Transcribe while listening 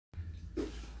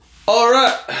All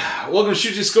right, welcome to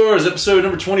Shoot Your Scores, episode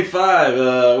number 25.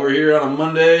 We're here on a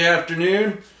Monday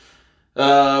afternoon. We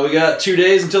got 2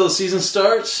 days until the season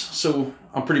starts, so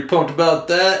I'm pretty pumped about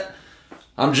that.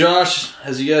 I'm Josh,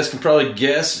 as you guys can probably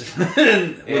guess.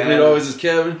 With me always is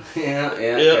Kevin.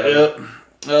 Yep.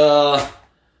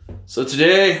 So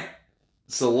today,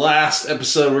 it's the last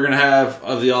episode we're going to have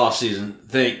of the off season.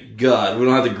 Thank God. We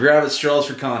don't have to grab at straws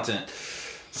for content.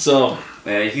 So,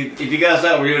 Man, if you guys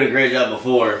thought we were doing a great job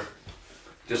before,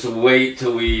 just wait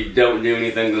till we don't do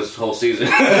anything this whole season.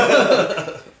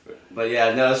 But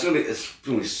yeah, no, it's gonna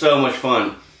be so much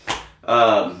fun.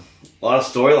 A lot of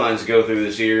storylines to go through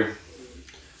this year.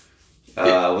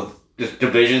 With just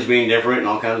divisions being different and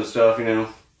all kinds of stuff, you know.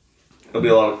 It'll be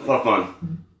a lot of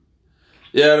fun.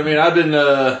 yeah, I mean, I've been,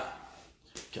 God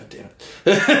damn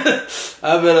it.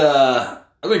 I've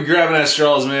been grabbing at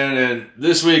straws, man, and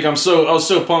this week I was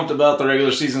so pumped about the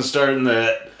regular season starting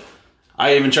that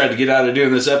I even tried to get out of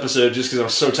doing this episode just because I'm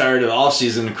so tired of the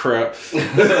off-season crap.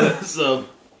 So,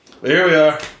 but here we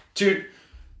are. Two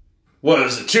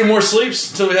more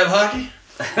sleeps until we have hockey?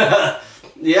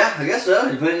 Yeah, I guess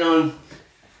so. Depending on,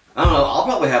 I don't know, I'll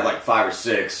probably have like 5 or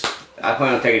 6. I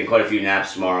plan on taking quite a few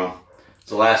naps tomorrow.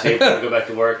 It's the last day before I go back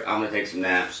to work. I'm going to take some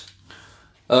naps.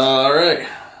 All right.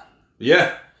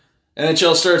 Yeah.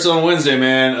 NHL starts on Wednesday,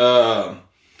 man. I'm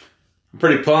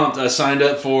pretty pumped. I signed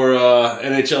up for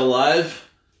NHL Live,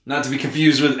 not to be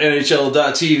confused with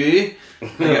NHL.tv.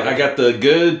 I got the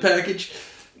good package.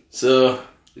 So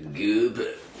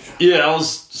Good. yeah, I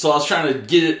was trying to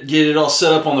get it all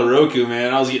set up on the Roku,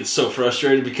 man. I was getting so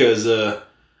frustrated because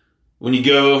when you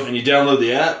go and you download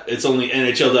the app, it's only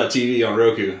NHL.tv on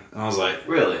Roku. And I was like,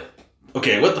 Really?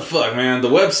 okay, what the fuck, man? The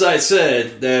website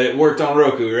said that it worked on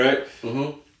Roku, right?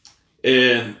 Mm-hmm.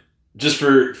 And just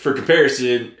for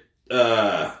comparison,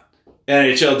 NHL.tv,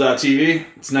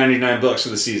 it's $99 for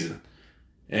the season.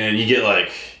 And you get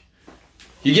like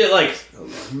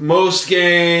most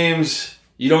games.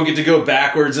 You don't get to go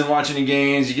backwards and watch any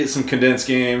games. You get some condensed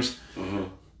games. Mm-hmm.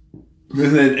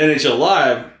 And then NHL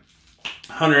Live,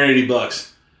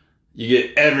 $180. You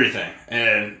get everything.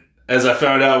 And as I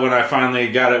found out when I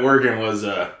finally got it working was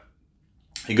it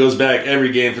goes back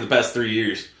every game for the past 3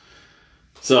 years.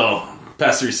 So,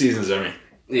 past 3 seasons, I mean.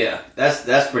 Yeah,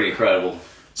 that's pretty incredible.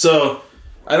 So,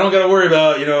 I don't got to worry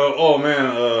about, oh man,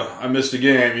 I missed a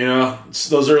game, It's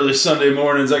those early Sunday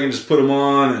mornings, I can just put them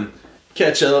on and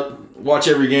catch up, watch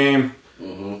every game.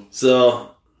 Mm-hmm. So,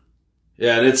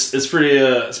 yeah, and it's pretty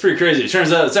crazy. It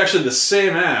turns out it's actually the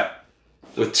same app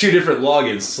with 2 different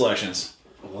login selections.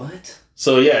 What?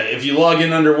 So, yeah, if you log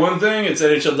in under one thing, it's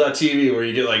NHL.tv where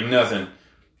you get like nothing.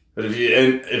 But if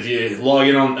you log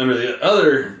in under the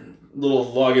other little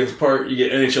logins part, you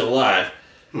get NHL Live.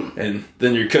 And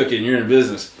then you're cooking, you're in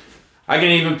business. I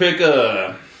can even pick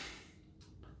you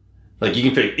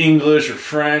can pick English or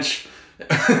French.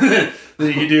 Then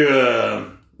you can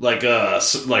do what do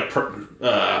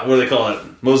they call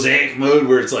it? Mosaic mode,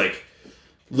 where it's like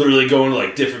literally going to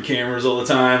like different cameras all the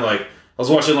time. Like I was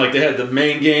watching, like they had the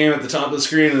main game at the top of the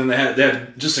screen, and then they had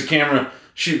just a camera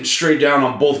shooting straight down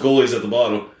on both goalies at the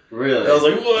bottom. Really? I was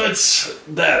like, what's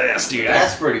badass, dude?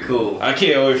 That's pretty cool. I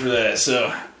can't wait for that. So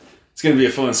it's gonna be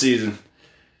a fun season.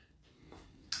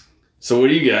 So what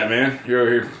do you got, man? You're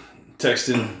over here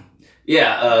texting.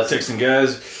 Yeah, texting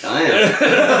guys. I am.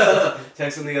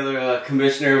 Texting the other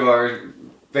commissioner of our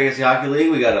fantasy hockey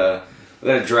league. We got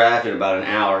a draft in about an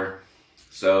hour,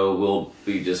 so we'll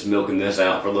be just milking this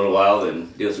out for a little while,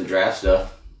 then do some draft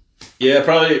stuff. Yeah,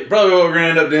 probably what we're gonna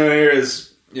end up doing here is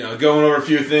going over a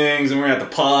few things, and we're gonna have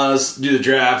to pause, do the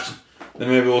draft. Then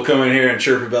maybe we'll come in here and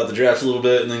chirp about the draft a little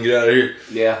bit, and then get out of here.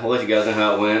 Yeah, we'll let you guys know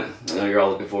how it went. I know you're all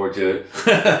looking forward to it.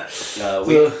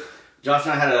 Josh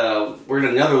and I we're in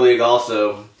another league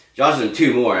also. Josh is in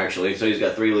 2 more, actually, so he's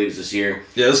got 3 leagues this year.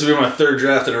 Yeah, this will be my 3rd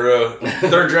draft in a row.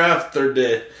 3rd draft, 3rd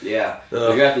day. Yeah, we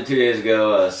drafted 2 days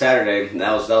ago, Saturday, and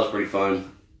that was pretty fun.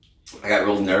 I got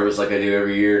real nervous like I do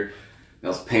every year. I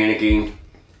was panicking,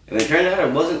 and it turned out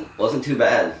it wasn't too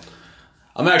bad.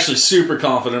 I'm actually super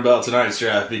confident about tonight's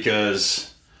draft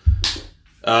because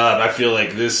I feel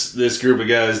like this group of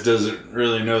guys doesn't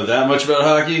really know that much about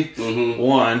hockey. Mm-hmm.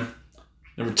 1.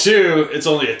 Number 2, it's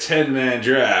only a 10-man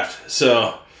draft.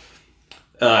 So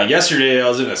yesterday I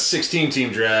was in a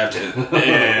 16-team draft,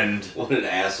 and what an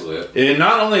ass whip! And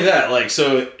not only that,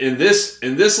 so in this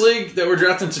league that we're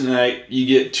drafting tonight, you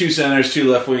get 2 centers,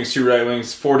 2 left wings, 2 right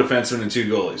wings, 4 defensemen, and 2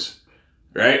 goalies.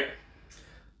 Right?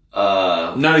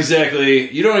 Not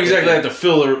exactly. You don't exactly have to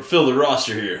fill the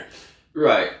roster here.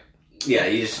 Right. Yeah,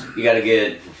 you got to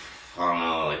get, I don't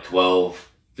know, like 12,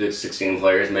 16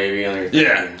 players maybe on your team.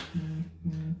 Yeah.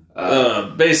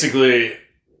 Basically,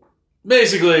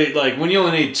 like when you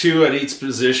only need 2 at each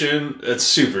position, it's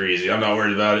super easy. I'm not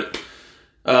worried about it.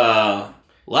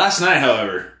 Last night,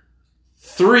 however,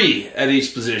 3 at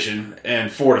each position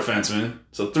and 4 defensemen.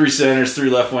 So 3 centers, 3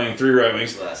 left wing, 3 right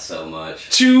wings. That's so much.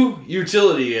 2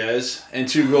 utility guys and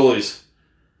 2 goalies.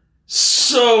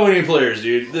 So many players,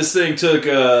 dude. This thing took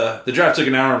the draft took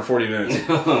an hour and 40 minutes.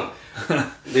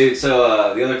 Dude,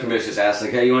 so the other commissioners asked,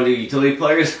 like, hey, you want to do utility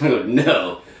players? I go,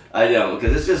 no, I don't.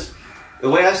 Because it's just, the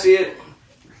way I see it,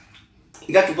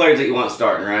 you got your players that you want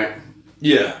starting, right?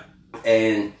 Yeah.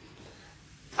 And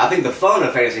I think the fun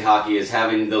of fantasy hockey is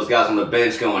having those guys on the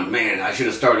bench going, man, I should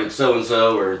have started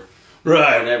so-and-so or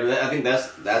whatever. I think that's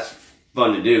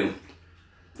fun to do.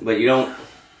 But you don't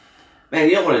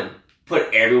want to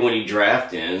put everyone you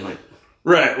draft in. Like,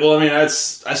 right. Well, I mean, I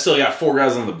still got 4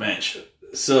 guys on the bench.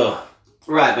 So.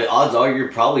 Right, but odds are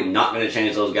you're probably not going to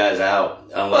change those guys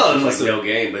out unless it's like no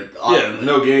game. But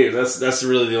no game. That's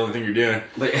really the only thing you're doing.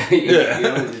 But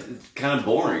it's kind of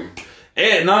boring.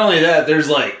 And not only that, there's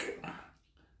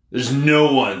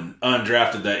no one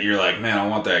undrafted that you're like, man, I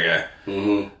want that guy.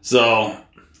 Mm-hmm. So,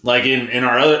 like in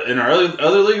our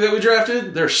other league that we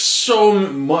drafted, there's so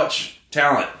much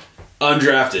talent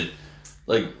undrafted.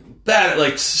 Like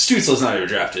Stützle's not even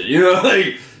drafted. You know,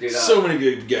 like dude, so many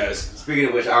good guys. Speaking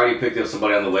of which, I already picked up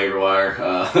somebody on the waiver wire.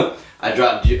 I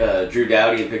dropped Drew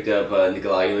Doughty and picked up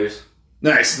Nikolai Ehlers.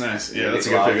 Nice. Yeah, that's a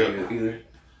good pickup.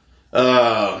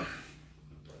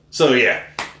 So yeah,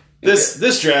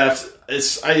 this draft,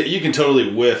 you can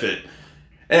totally whiff it.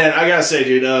 And I gotta say,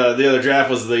 dude, the other draft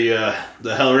was the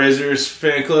Hellraisers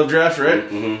fan club draft, right?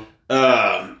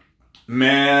 Mm-hmm.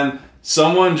 Man,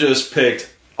 someone just picked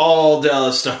all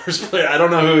Dallas Stars players. I don't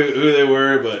know who they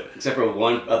were, but except for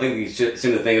one. I think you should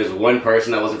seem to think it was one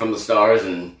person that wasn't from the Stars,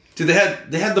 and dude, they had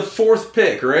the 4th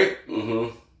pick, right?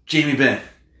 Mm-hmm. Jamie Benn.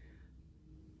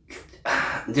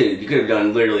 Dude, you could have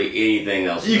done literally anything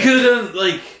else. You could have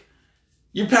done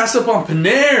you passed up on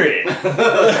Panarin,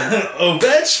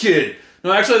 Ovechkin.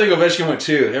 No, actually, I think Ovechkin went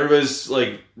 2. Everybody's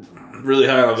really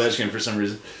high on Ovechkin for some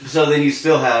reason. So then you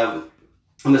still have,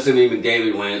 I'm assuming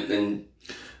McDavid went, and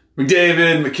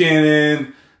McDavid,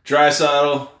 McKinnon,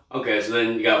 Draisaitl. Okay, so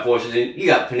then you got Fortune. You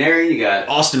got Panarin. You got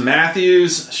Austin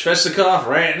Matthews, Svechnikov,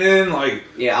 Rantanen,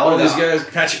 all these guys.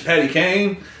 Patty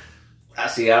Kane. I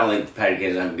don't think Patty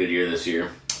Kane's having a good year this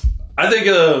year. I think.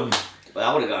 But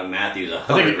I would have gone Matthews.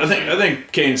 100%. I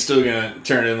think Kane's still gonna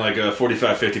turn in like a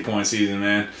 45, 50 point season,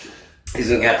 man. He's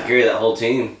gonna have to carry that whole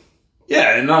team.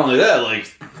 Yeah, and not only that,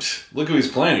 look who he's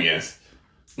playing against.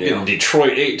 You're getting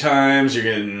Detroit 8 times. You're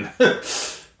getting.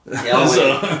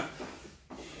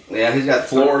 Yeah, he's got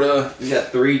Florida. He's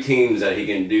got 3 teams that he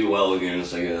can do well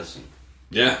against, I guess.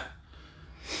 Yeah.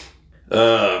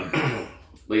 But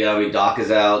yeah, I mean, Doc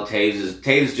is out.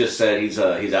 Taves just said he's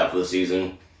out for the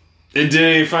season. Did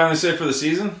he finally say for the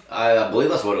season? I believe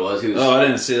that's what it was. I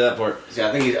didn't see that part. See,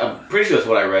 I'm pretty sure that's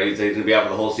what I read. He's going to be out for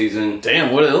the whole season.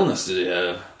 Damn, what illness did he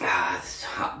have?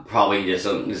 Probably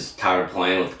just tired of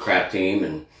playing with the crap team.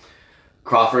 And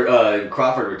Crawford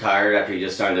retired after he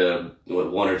just signed a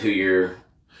 1 or 2 year.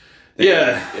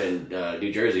 In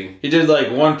New Jersey. He did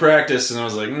 1 practice and I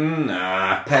was like,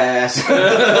 nah. Pass.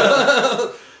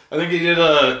 I think he did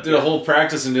a whole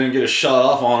practice and didn't get a shot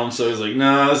off on him, so he was like,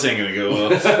 nah, this ain't gonna go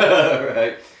well.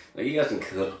 Right. You got some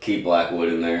key Blackwood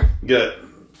in there. Good.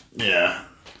 Yeah.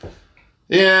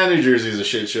 Yeah, New Jersey's a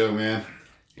shit show, man.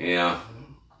 Yeah.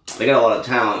 They got a lot of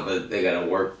talent, but they gotta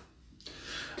work.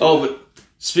 Oh, but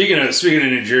speaking of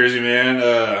New Jersey, man,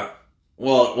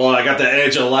 well, I got that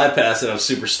NHL Live Pass that I was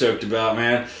super stoked about,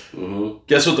 man. Mm-hmm.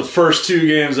 Guess what the first 2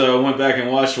 games I went back and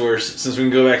watched were, since we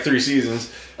can go back 3 seasons.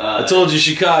 I told you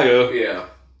Chicago. Yeah.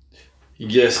 You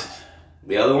guess.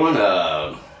 The other one,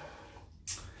 I'm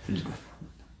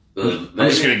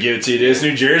just going to give it to you. It's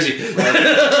New Jersey.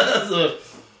 So,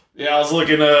 yeah, I was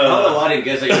looking... I don't know why I didn't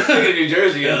guess that you were thinking New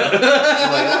Jersey. I'm like,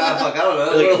 fuck, I don't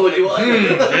know. What do you want?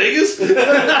 Vegas?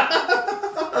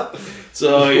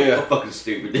 So, yeah. I'm fucking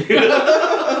stupid, dude.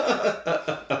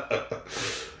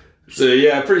 So,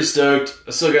 yeah, pretty stoked.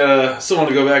 I still want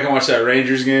to go back and watch that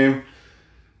Rangers game.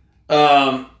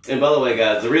 And by the way,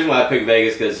 guys, the reason why I picked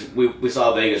Vegas because we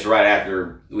saw Vegas right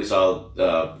after we saw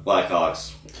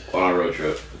Blackhawks on our road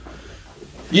trip.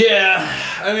 Yeah,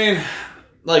 I mean,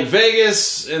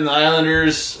 Vegas and the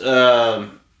Islanders,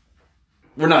 we're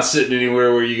not sitting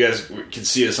anywhere where you guys can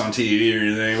see us on TV or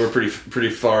anything. We're pretty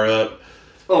far up.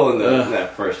 Oh, in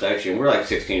that first section, we're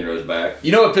 16 rows back.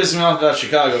 You know what pisses me off about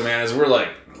Chicago, man, is we're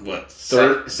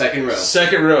third? Second row.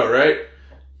 Second row, right?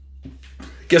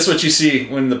 Guess what you see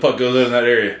when the puck goes in that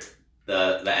area?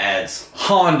 the ads.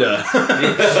 Honda.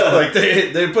 Like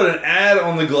they put an ad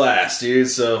on the glass, dude.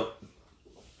 So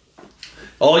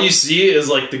all you see is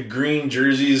like the green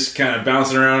jerseys kind of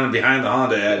bouncing around behind the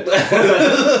Honda ad.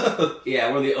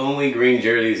 Yeah, we're the only green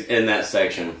jerseys in that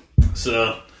section.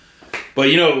 So, but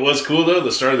you know what's cool though?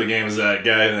 The start of the game is that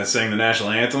guy that sang the national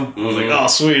anthem. I was like, oh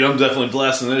sweet, I'm definitely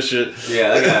blasting this shit. Yeah,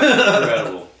 that guy's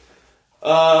incredible.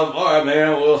 All right,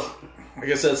 man. Well, I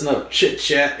guess that's enough chit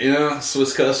chat. You know,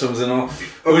 Swiss Customs and all.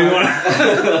 What do you want?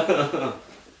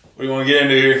 What do you want to get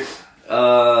into here?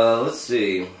 Let's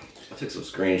see. I took some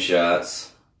screenshots.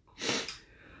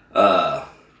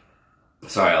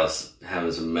 Sorry, I was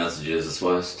having some messages. That's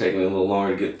why it's taking me a little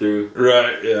longer to get through.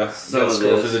 Right, yeah. Some Gotta of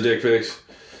scroll this. through the dick pics.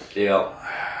 Yeah.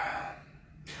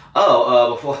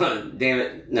 Oh, before, damn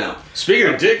it, no.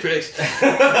 Speaking of dick pics.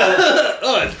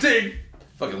 Oh, dick.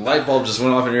 Fucking light bulb just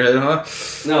went off in your head, huh?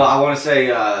 No, I want to say,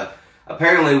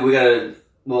 apparently we got a,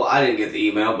 well, I didn't get the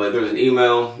email, but there was an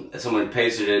email, someone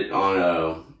pasted it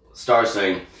on Star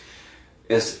saying,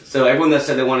 so everyone that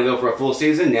said they want to go for a full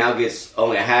season now gets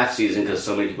only a half season because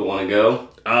so many people want to go.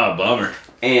 Oh, bummer.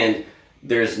 And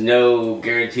there's no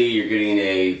guarantee you're getting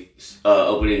a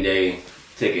opening day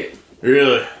ticket.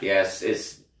 Really? Yes,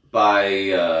 it's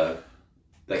by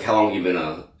like how long you've been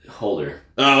a holder.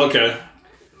 Oh, okay.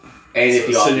 And if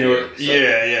you So opt in. you're- So,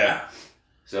 yeah.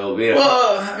 So being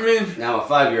Well, I mean, now I'm a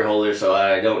 5-year holder, so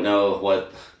I don't know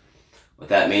what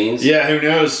that means. yeah, who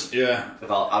knows? Yeah.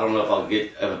 I don't know if I'll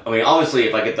get. I mean, obviously,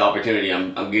 if I get the opportunity,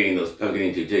 I'm getting those. I'm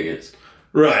getting 2 tickets.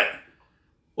 Right.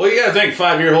 Well, you gotta think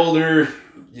 5-year holder.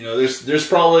 You know, there's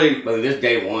probably. But there's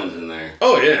day ones in there.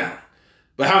 Oh yeah.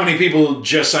 But how many people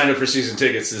just signed up for season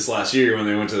tickets this last year when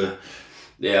they went to the?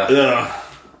 Yeah.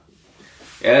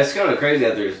 Yeah, it's kind of crazy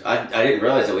that there's. I didn't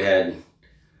realize that we had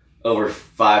over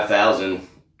 5,000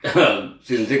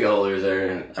 season ticket holders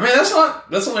there. I mean, that's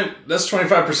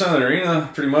 25% of the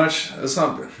arena, pretty much. That's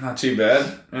not too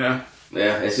bad. Yeah.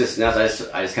 Yeah, it's just now. I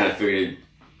just kind of figured.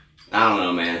 I don't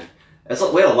know, man. We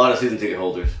have a lot of season ticket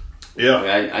holders. Yeah.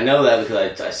 I mean, I know that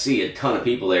because I see a ton of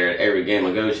people there at every game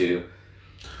I go to.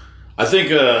 I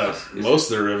think most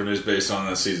of their revenue is based on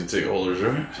the season ticket holders,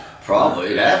 right? Probably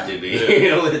it'd have to be. Yeah. You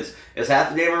know, it's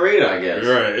half the damn arena, I guess.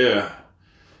 Right. Yeah.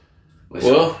 Which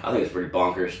Well- I think it's pretty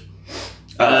bonkers.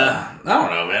 I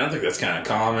don't know, man. I think that's kind of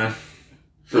common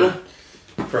for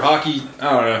hockey. I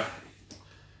don't know.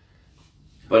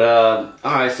 But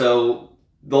all right, so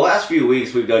the last few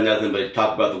weeks we've done nothing but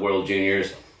talk about the World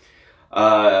Juniors.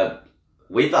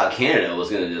 We thought Canada was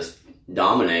going to just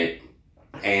dominate,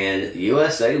 and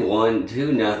USA won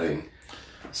 2-0.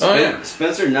 Oh, yeah.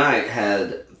 Spencer Knight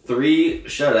had 3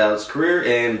 shutouts, career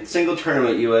and single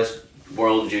tournament U.S.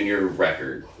 World Junior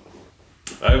record.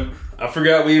 I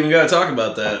forgot we even got to talk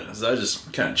about that, 'cause I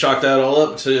just kind of chalked that all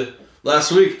up to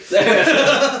last week.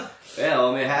 Yeah, well,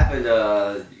 I mean, it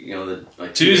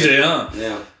happened, Tuesday, huh?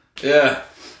 Yeah. Yeah.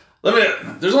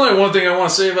 There's only one thing I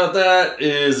want to say about that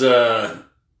is,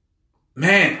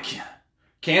 man,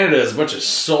 Canada is a bunch of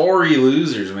sorry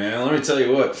losers, man. Let me tell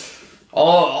you what.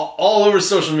 All over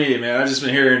social media, man. I've just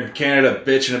been hearing Canada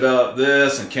bitching about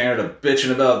this and Canada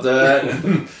bitching about that.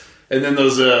 And then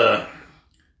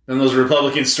those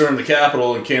Republicans stormed the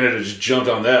Capitol and Canada just jumped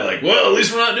on that like, well, at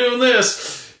least we're not doing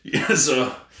this. Yeah,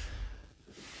 so,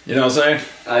 you know what I'm saying?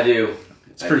 I do.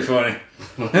 It's pretty funny.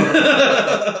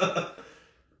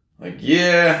 Like,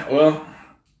 yeah, well,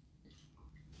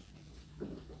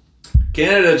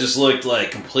 Canada just looked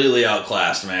like completely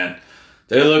outclassed, man.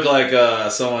 They look like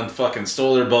someone fucking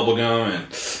stole their bubble gum and,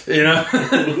 you know?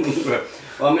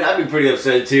 Well, I mean, I'd be pretty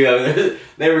upset too. I mean,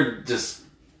 they were just...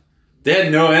 They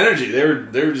had no energy. They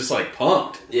were just like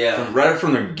pumped. Yeah. Right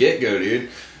from the get-go, dude.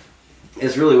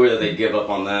 It's really weird that they give up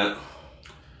on that.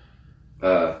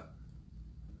 No,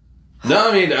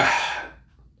 I mean,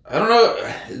 I don't know.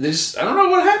 I don't know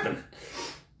what happened.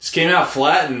 Just came out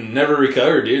flat and never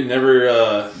recovered, dude.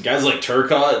 Never, guys like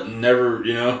Turcotte never,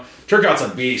 you know. Turcotte's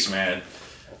a beast, man.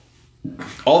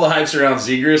 All the hype's around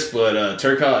Zegras, but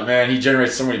Turcotte, man, he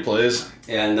generates so many plays.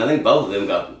 And I think both of them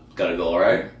got a goal,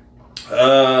 right?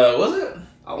 Was it?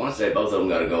 I want to say both of them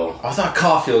got a goal. I thought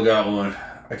Caulfield got one.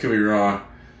 I could be wrong.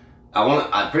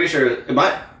 I'm pretty sure it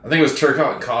might. I think it was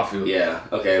Turcotte and Caulfield. Yeah.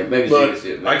 Okay. Maybe But Zegras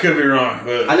did. I could be wrong.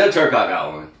 But I know Turcotte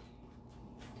got one.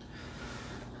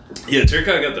 yeah,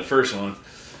 Turcotte got the first one.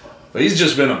 But he's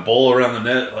just been a bull around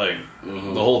the net like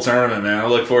the whole tournament, man. I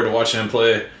look forward to watching him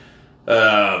play.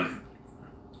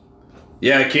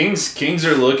 Yeah, Kings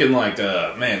are looking like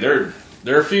man.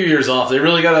 They're a few years off. They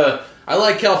really gotta. I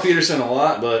like Cal Peterson a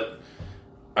lot, but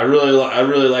I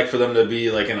really like for them to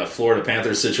be like in a Florida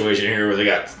Panthers situation here where they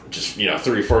got just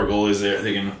 3-4 goalies there.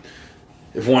 They can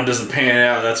if one doesn't pan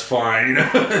out, that's fine, you know.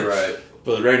 Right.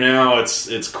 But right now,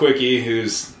 it's Quickie,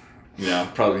 who's,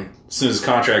 probably as soon as his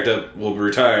contract up will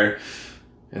retire,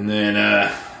 and then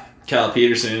Cal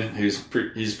Peterson, he's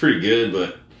pretty good,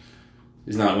 but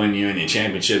he's not winning you any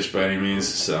championships by any means.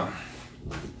 So,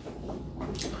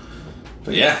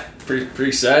 but yeah, pretty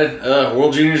excited.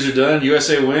 World Juniors are done.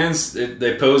 USA wins.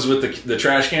 They pose with the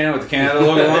trash can with the Canada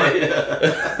logo on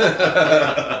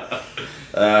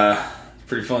it.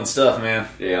 Pretty fun stuff, man.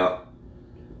 Yeah.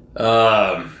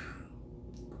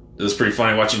 It was pretty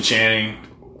funny watching Channing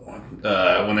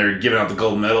when they were giving out the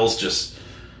gold medals. She's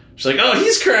like, "Oh,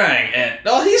 he's crying," and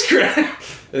 "Oh, he's crying,"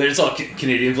 and it's all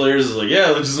Canadian players. It's like, "Yeah,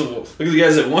 look at the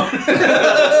guys that won."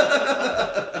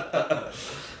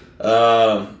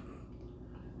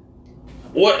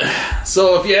 What?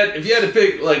 So if you had to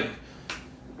pick, like,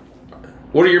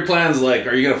 what are your plans? Like,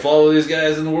 are you gonna follow these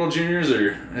guys in the World Juniors,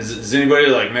 or is anybody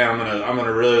like, man, I'm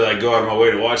gonna really like go out of my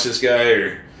way to watch this guy,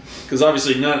 or because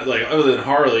obviously none, like, other than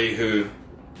Harley, who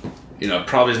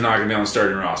probably is not gonna be on the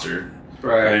starting roster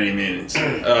Right. by any means.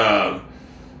 I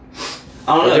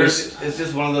don't know. It's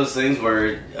just one of those things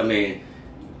where, I mean,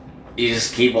 you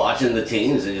just keep watching the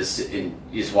teams and you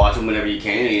just watch them whenever you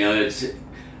can.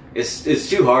 It's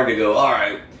too hard to go, all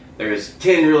right, there's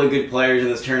 10 really good players in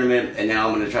this tournament, and now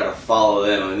I'm going to try to follow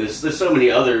them. I mean, there's so many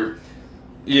other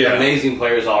amazing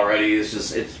players already. It's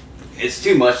just it's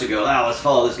too much to go, let's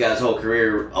follow this guy's whole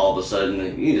career all of a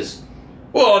sudden. You just...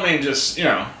 Well, I mean, just,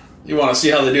 you want to see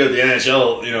how they do at the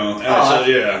NHL,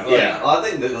 NHL, Well, I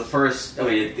think that the first... I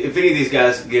mean, if any of these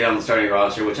guys get on the starting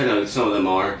roster, which I know some of them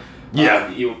are,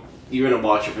 you're going to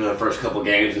watch it for the first couple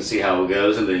games and see how it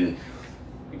goes, and then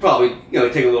you probably,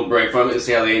 take a little break from it and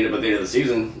see how they end up at the end of the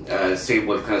season, see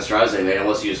what kind of strides they made,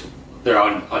 unless they're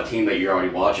on a team that you're already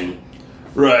watching.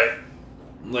 Right.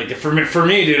 Like, for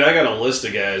me, dude, I got a list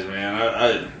of guys, man.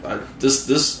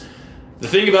 The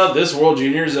thing about this World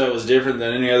Juniors that was different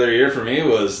than any other year for me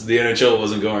was the NHL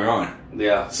wasn't going on.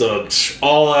 Yeah. So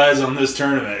all eyes on this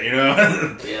tournament,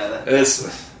 Yeah.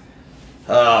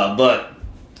 But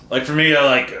like for me,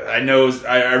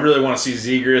 I really want to see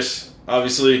Zegras,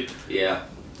 obviously. Yeah.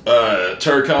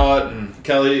 Turcotte and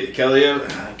Kaliev.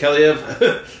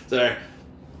 Sorry.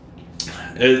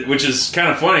 Which is kind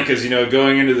of funny because,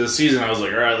 going into the season, I was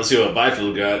like, all right, let's see what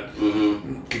Byfield got.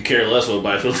 Mm-hmm. Could care less what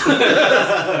Byfield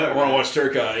I want to watch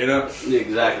Turcotte,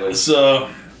 Exactly. So,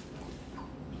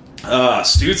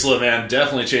 Stützle, man,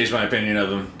 definitely changed my opinion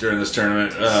of him during this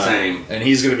tournament. Same. And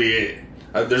he's going to be,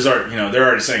 they're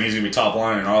already saying he's going to be top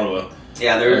line in Ottawa.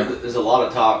 Yeah, there's a lot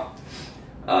of talk.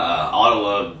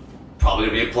 Ottawa probably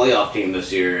going to be a playoff team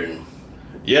this year. And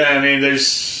yeah, I mean,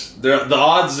 the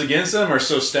odds against them are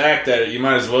so stacked that you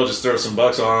might as well just throw some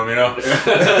bucks on them,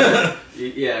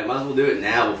 Yeah, might as well do it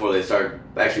now before they start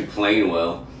actually playing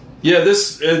well. Yeah,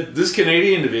 this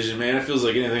Canadian division, man, it feels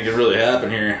like anything could really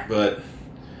happen here, but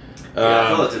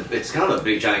I feel it's kind of a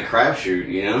big giant crapshoot,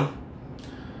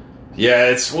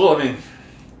 Yeah,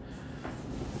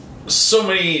 so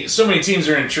many teams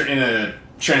are in a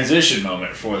transition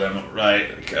moment for them, right?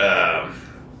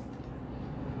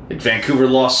 Like Vancouver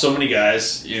lost so many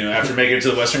guys, after making it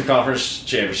to the Western Conference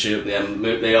Championship. Yeah,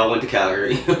 they all went to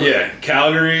Calgary. Yeah,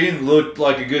 Calgary looked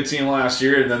like a good team last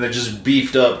year, and then they just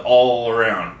beefed up all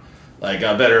around. Like,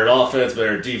 got better at offense,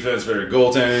 better at defense, better at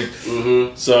goaltending.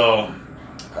 Mm-hmm. So,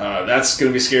 that's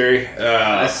going to be scary.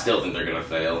 I still think they're going to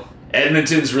fail.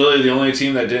 Edmonton's really the only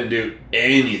team that didn't do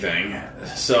anything.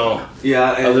 So,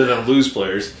 yeah, other than lose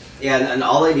players. Yeah, and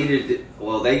all they needed...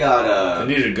 Well, they got...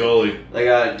 they needed a goalie. They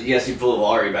got Jesse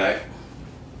Puljujarvi back.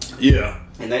 Yeah.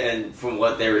 And from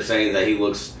what they were saying, that he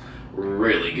looks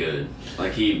really good.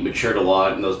 Like, he matured a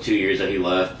lot in those 2 years that he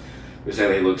left. They're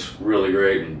saying he looks really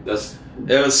great. And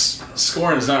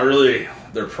scoring is not really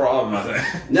their problem, I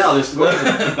think. No, they're scoring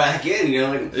back in, Yeah.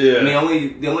 I mean,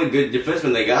 the only good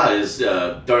defenseman they got is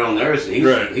Darnell Nurse, and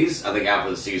he's I think out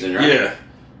for the season, right? Yeah.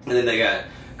 And then they got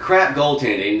crap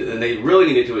goaltending, and they really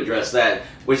needed to address that,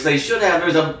 which they should have.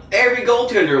 Every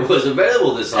goaltender was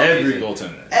available this offseason. Every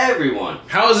goaltender. Everyone.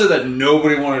 How is it that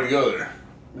nobody wanted to go there?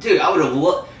 Dude, I would have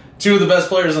looked. Two of the best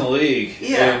players in the league.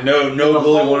 Yeah. And no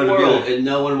goalie wanted to go there. And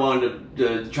no one wanted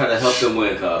to try to help them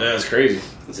win a cup. Yeah, it's crazy.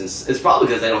 It's probably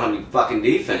because they don't have any fucking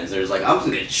defense. They're just like, I'm just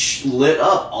going to get lit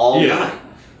up all night.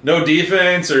 No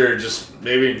defense, or just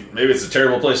maybe it's a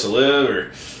terrible place to live,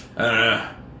 or I don't know.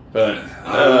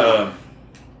 But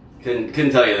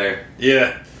couldn't tell you there.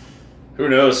 Yeah, who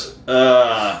knows?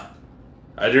 I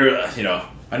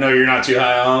know you're not too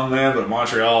high on them, man, but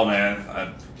Montreal,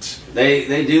 man,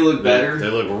 they do look better. They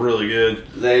look really good.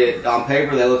 On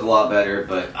paper they look a lot better,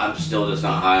 but I'm still just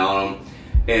not high on them.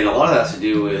 And a lot of that has to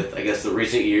do with, I guess, the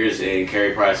recent years in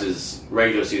Carey Price's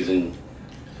regular season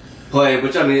play,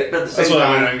 which, I mean, at the same That's why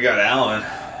time... I got Allen.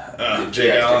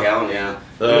 Jake Jake Allen. Allen, yeah.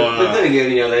 So, but then again,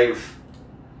 they've...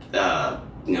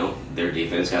 their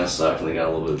defense kind of sucked and they got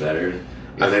a little bit better.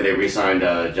 I think they re-signed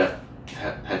Jeff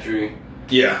Petrie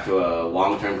Yeah. to a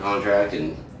long-term contract,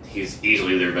 and he's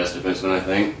easily their best defenseman, I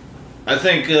think. I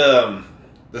think the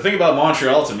thing about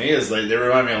Montreal to me is they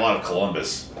remind me a lot of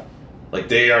Columbus. Like,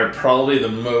 they are probably the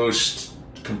most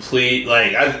complete.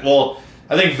 Like, I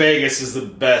think Vegas is the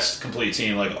best complete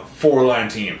team, like a 4-line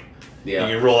team. Yeah.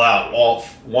 You can roll out all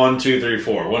 1, 2, 3,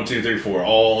 4, 1, 2, 3, 4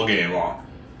 all game long.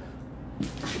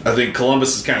 I think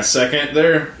Columbus is kind of second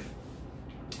there,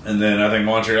 and then I think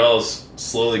Montreal is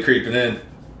slowly creeping in.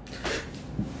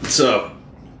 So,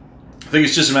 I think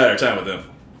it's just a matter of time with them.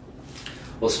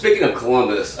 Well, speaking of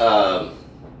Columbus, God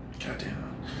damn.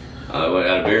 what,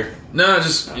 got a beer? No,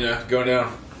 just, going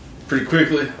down pretty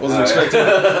quickly. Wasn't expecting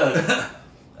it.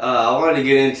 I wanted to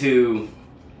get into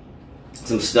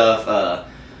some stuff.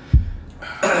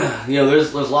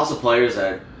 There's lots of players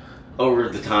that over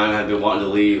the time have been wanting to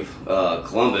leave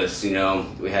Columbus.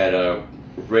 We had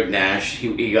Rick Nash.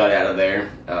 He got out of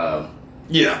there.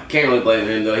 Yeah. Can't really blame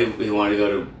him though. He wanted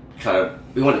to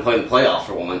he wanted to play in the playoffs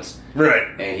for once. Right.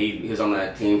 And he was on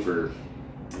that team for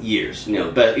years.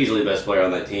 Easily the best player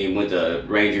on that team. Went to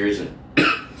Rangers and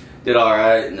did all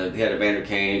right. And he had Evander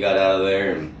Kane. Got out of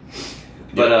there.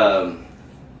 But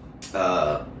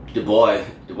Dubois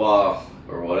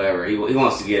or whatever. He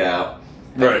wants to get out.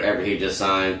 Right. After he just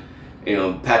signed.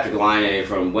 Patrick Laine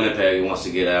from Winnipeg. He wants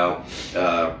to get out.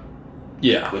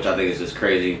 Yeah. Which I think is just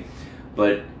crazy.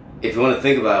 But if you want to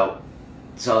think about,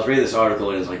 so I was reading this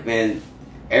article and it's like, man,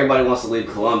 everybody wants to leave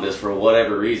Columbus for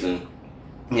whatever reason.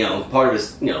 Part of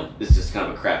it's, it's just kind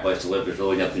of a crap place to live. There's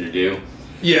really nothing to do.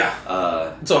 Yeah.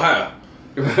 It's Ohio.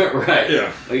 Right.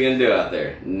 Yeah. What are you going to do out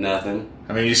there? Nothing.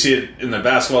 I mean, you see it in the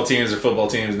basketball teams or football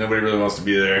teams. Nobody really wants to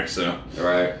be there, so.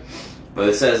 Right. But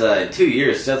it says in 2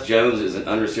 years, Seth Jones is an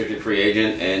unrestricted free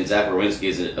agent and Zach Werenski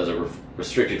is a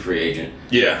restricted free agent.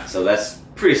 Yeah. So that's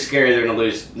pretty scary. They're going to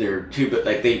lose their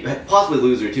they possibly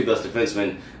lose their two best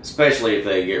defensemen, especially if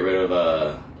they get rid of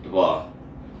Dubois.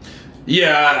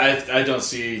 Yeah, I don't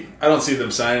see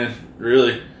them signing,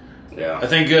 really. Yeah. I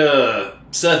think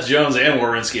Seth Jones and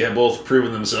Werenski have both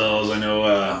proven themselves. I know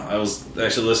I was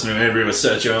actually listening to an interview with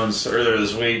Seth Jones earlier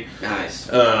this week. Nice.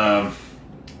 Talking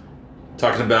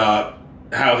about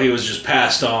how he was just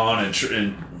passed on and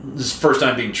his first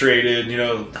time being traded,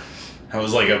 how it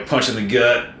was like a punch in the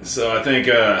gut. So I think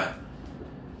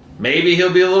maybe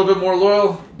he'll be a little bit more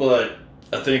loyal, but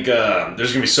I think there's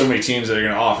going to be so many teams that are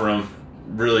going to offer him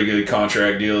really good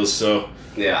contract deals. So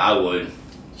yeah, I would.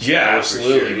 Yeah,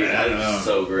 absolutely, sure. man. That's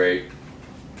so great.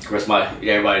 Of course,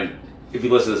 everybody, if you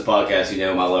listen to this podcast, you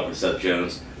know my love for Seth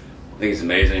Jones. I think he's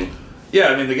amazing. Yeah,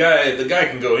 I mean the guy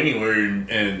can go anywhere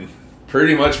and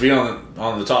pretty much be on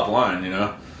the top line,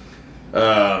 Yeah,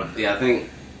 I think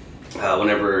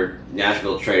whenever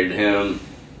Nashville traded him,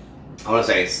 I want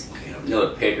to say it's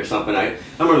another pick or something. I don't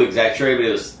remember the exact trade, but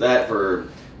it was that for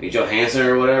Johansson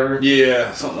or whatever.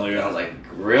 Yeah, something like that. I was like,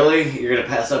 really? You're gonna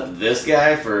pass up this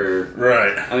guy for?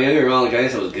 Right. I mean, don't get me wrong,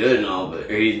 Johansson was good and all, but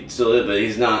he still is, but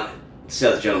he's not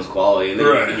Seth Jones quality. And then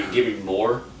Right. you give him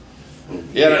more. Yeah,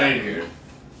 Get I out mean, of here.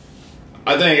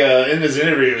 I think in his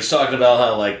interview he was talking about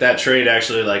how that trade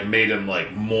actually made him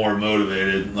more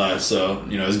motivated. So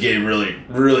his game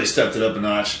really stepped it up a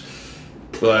notch.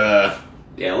 But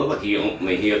Yeah, it looked like he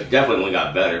definitely only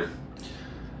got better.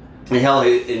 And hell,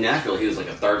 in Nashville, he was like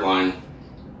a third line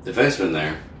defenseman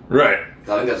there. right.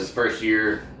 I think that's his first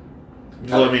year.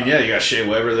 Well, I mean, yeah, you got Shea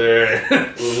Weber there.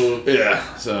 Mm-hmm.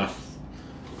 Yeah. So.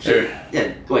 Sure.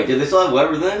 Yeah. Wait, did they still have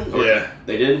Weber then? Or Yeah.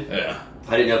 They did? Yeah.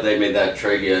 I didn't know if they made that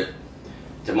trade yet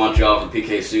to Montreal for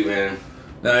PK Subban.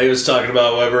 No, he was talking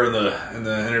about Weber in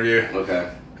the interview. Okay.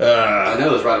 I know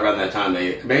it was right around that time.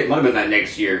 It might have been that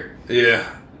next year. Yeah.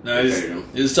 No,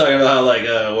 he was talking about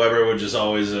how Weber would just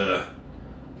always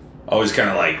kind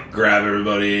of grab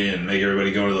everybody and make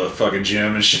everybody go to the fucking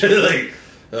gym and shit.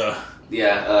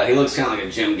 Yeah, he looks kind of like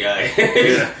a gym guy.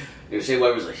 Yeah. Shea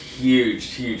Weber's a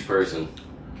huge person.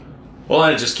 Well,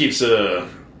 and it just keeps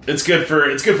it's good for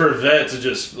a vet to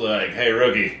just hey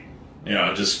rookie,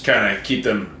 just kind of keep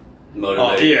them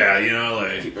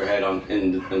Motivated. Keep their head on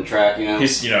in track.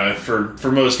 He's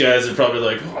for most guys they're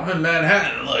probably I'm in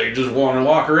Manhattan, just want to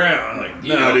walk around.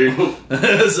 No, dude.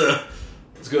 So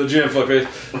let's go to the gym, fuckface.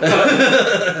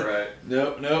 Right.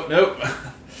 Nope.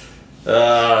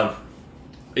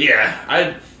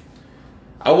 Yeah,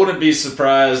 I wouldn't be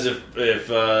surprised if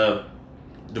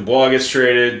Dubois gets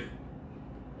traded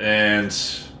and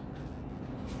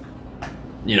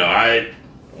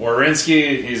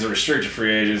Werenski, he's a restricted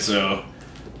free agent, so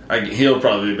he'll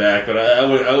probably be back. But I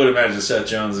would imagine Seth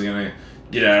Jones is going to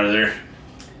get out of there.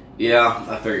 Yeah,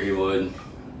 I figured he would.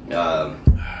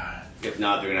 If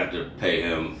not, they're going to have to pay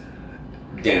him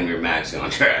damn near max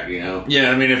contract,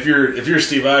 Yeah, I mean, if you're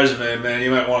Steve Eisenman, man,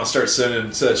 you might want to start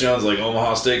sending Seth Jones like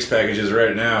Omaha Steaks packages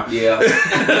right now. Yeah.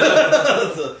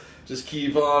 So just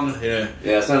keep on. Yeah.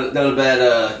 Yeah, it's not a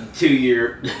bad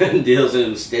 2-year deals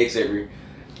in steaks every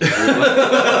 2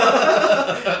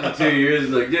 years.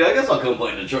 Like, dude, I guess I'll come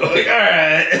play in Detroit. Like, all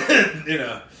right.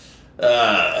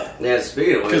 Yeah,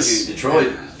 speaking of which,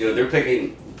 Detroit, they're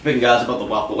picking guys up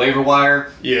off the waiver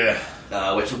wire. Yeah.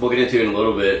 Which we'll get into in a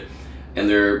little bit. And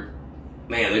the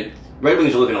Red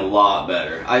Wings are looking a lot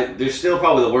better. They're still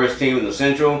probably the worst team in the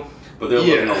Central, but they're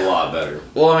looking a lot better.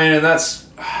 Well, I mean, and that's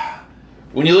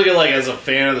when you look at as a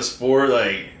fan of the sport,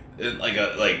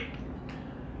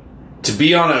 to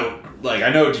be on I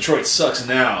know Detroit sucks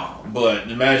now,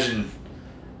 but imagine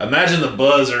the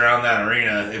buzz around that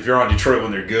arena if you're on Detroit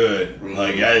when they're good.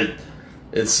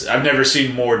 Mm-hmm. I've never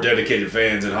seen more dedicated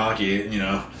fans in hockey.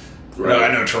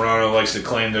 Right. I know Toronto likes to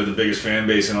claim they're the biggest fan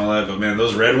base and all that, but man,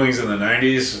 those Red Wings in the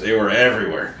 '90s, they were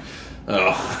everywhere. They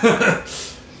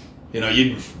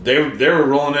were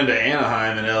rolling into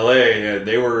Anaheim in LA, and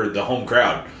they were the home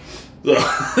crowd. So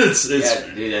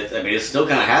dude. It still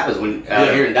kind of happens when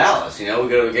here in Dallas. We go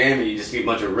to a game and you just see a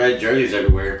bunch of red jerseys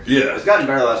everywhere. Yeah, it's gotten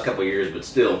better the last couple of years, but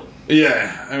still.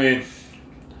 Yeah, I mean,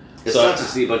 it sucks to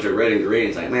see a bunch of red and green.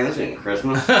 It's like, man, this ain't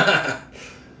Christmas.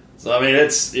 So I mean,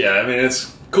 it's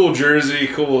cool jersey,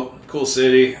 cool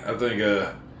city. I think,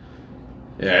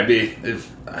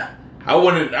 I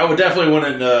would definitely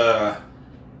wouldn't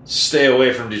stay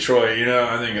away from Detroit.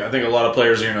 I think a lot of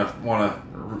players are gonna want to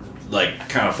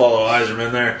kind of follow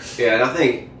Yzerman there. Yeah, and I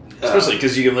think especially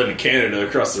because you can live in Canada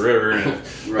across the river, and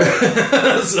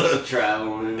right, so,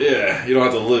 traveling. Yeah, you don't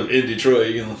have to live in Detroit.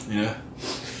 You can,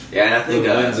 Yeah, and I think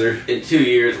in 2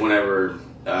 years, whenever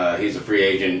he's a free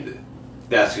agent,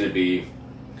 that's going to be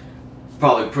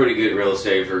probably pretty good real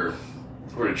estate for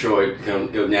Detroit.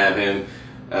 Go nab him.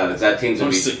 That team's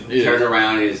going to be turned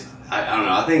around. I don't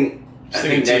know. I think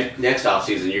next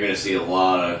offseason you're going to see a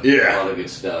lot of good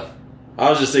stuff. I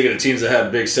was just thinking of teams that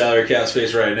have big salary cap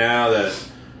space right now that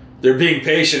they're being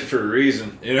patient for a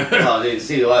reason. Oh, dude,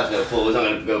 see the last guy pull. He's not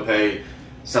going to go pay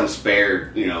some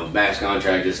spare, max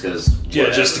contract just because.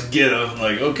 Yeah, just to get them.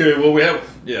 Okay, well we have.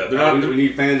 Yeah, they're not. We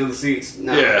need fans in the seats.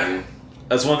 No, yeah, man.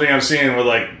 That's one thing I'm seeing with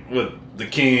the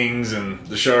Kings and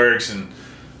the Sharks and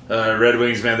Red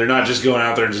Wings. Man, they're not just going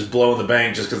out there and just blowing the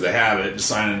bank just because they have it, just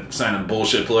signing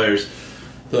bullshit players.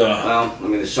 So, well, I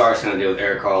mean, the Sharks kind of deal with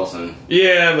Erik Karlsson.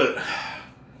 Yeah, but that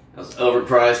was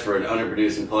overpriced for an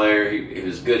underproducing player. He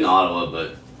was good in Ottawa,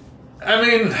 but I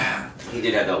mean, he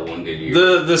did have that one good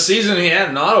year. The season he had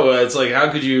in Ottawa, it's like,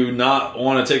 how could you not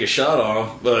want to take a shot on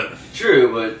him? But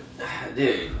true, but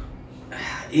dude,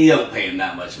 you don't pay him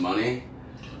that much money.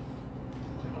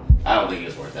 I don't think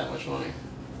it's worth that much money.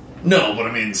 No, but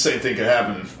I mean, same thing could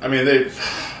happen. I mean,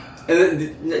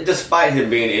 and despite him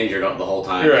being injured the whole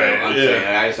time, right? I'm saying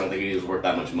I just don't think he was worth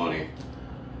that much money.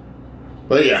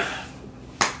 But yeah,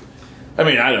 I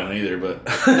mean, I don't either. But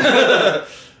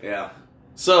yeah.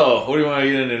 So, what do you want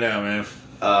to get into now, man?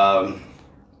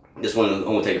 This one will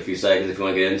only take a few seconds if you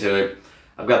want to get into it.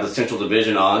 I've got the Central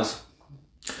Division odds.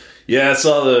 Yeah, I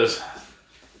saw those.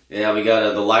 Yeah, we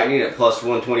got the Lightning at plus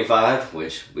 125,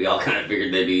 which we all kind of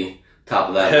figured they'd be top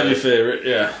of that. Heavy favorite,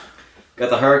 yeah. Got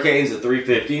the Hurricanes at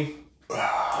 350.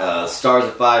 Stars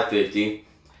at 550.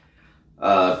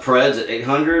 Preds at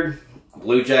 800.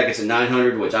 Blue Jackets at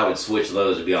 900, which I would switch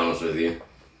those to be honest with you.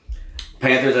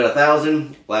 Panthers at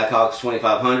 1,000. Blackhawks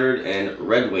 2,500, and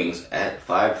Red Wings at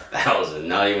 5,000.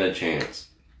 Not even a chance.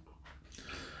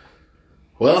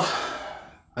 Well,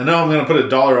 I know I'm going to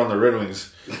put $1 on the Red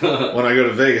Wings when I go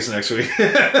to Vegas next week.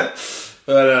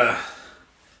 But,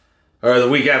 or the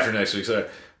week after next week, sorry.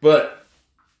 But,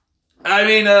 I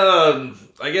mean,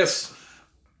 I guess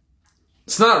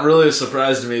it's not really a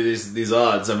surprise to me, these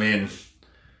odds. I mean,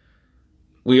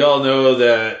 we all know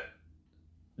that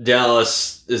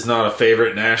Dallas is not a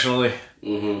favorite nationally.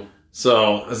 Mm-hmm.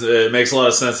 So, it makes a lot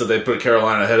of sense that they put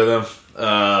Carolina ahead of them.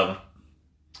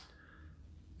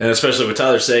 And especially with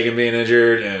Tyler Seguin being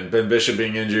injured and Ben Bishop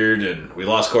being injured, and we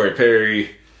lost Corey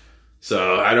Perry.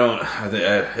 So I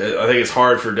think it's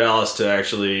hard for Dallas to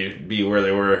actually be where they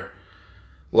were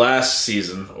last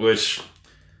season, which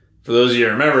for those of you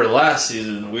who remember last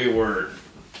season, we were,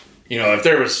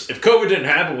 if COVID didn't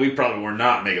happen, we probably were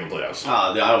not making the playoffs.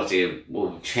 I don't see a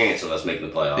chance of us making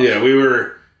the playoffs. Yeah, we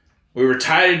were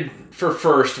tied for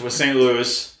first with St.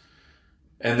 Louis.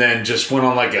 and then just went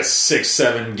on like a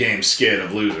 6-7 game skid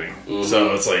of losing. Mm-hmm.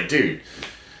 So it's like, dude,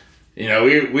 you know,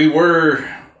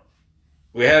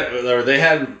 they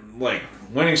had like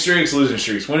winning streaks, losing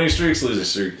streaks, winning streaks, losing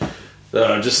streaks.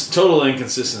 Just total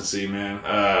inconsistency,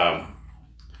 man.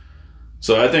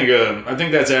 So I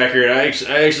think that's accurate. I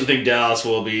actually think Dallas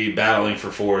will be battling for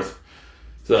fourth.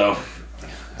 So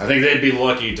I think they'd be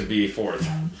lucky to be fourth.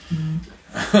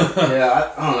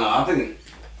 Yeah, I don't know. I think,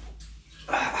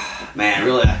 man,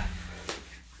 really,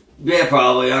 yeah,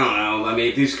 probably. I don't know. I mean,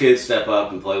 if these kids step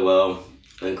up and play well,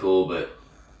 then cool. But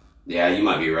yeah, you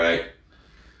might be right.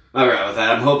 Might be right with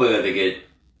that. I'm hoping that they get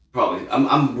probably.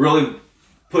 I'm really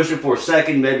pushing for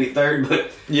second, maybe third,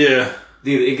 but Yeah.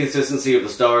 the inconsistency of the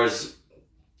Stars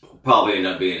probably end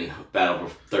up being battle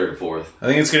for third or fourth. I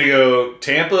think it's going to go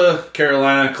Tampa,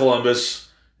 Carolina, Columbus,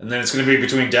 and then it's going to be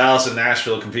between Dallas and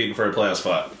Nashville competing for a playoff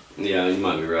spot. Yeah, you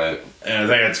might be right. And I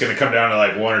think it's going to come down to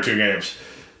like 1 or 2 games.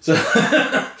 So,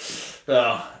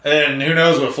 and who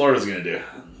knows what Florida's going to do?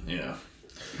 You know,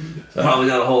 Probably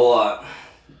not a whole lot,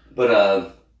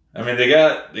 but I mean, they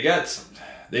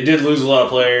did lose a lot of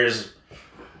players,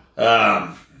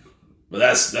 but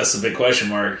that's the big question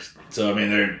mark. So I mean,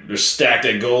 they're stacked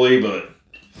at goalie, but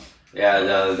yeah,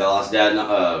 they lost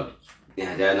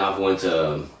Dadnoff went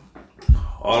to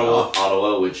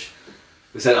Ottawa, which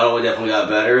we said Ottawa definitely got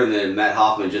better, and then Matt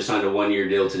Hoffman just signed a 1-year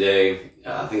deal today.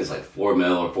 I think it's like $4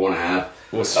 million or $4.5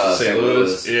 million. St.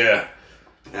 Louis, yeah.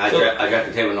 And I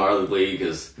drafted him in our other league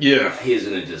because Yeah. he's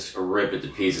gonna just rip it to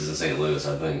pieces in St. Louis.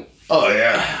 I think. Oh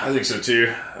yeah, I think so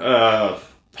too.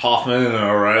 Hoffman and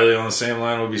O'Reilly on the same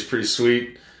line would be pretty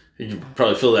sweet. You could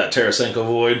probably fill that Tarasenko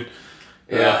void.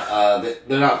 Yeah,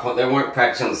 they weren't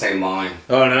practicing on the same line.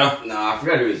 Oh no, No, I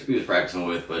forgot who he was practicing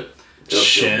with, but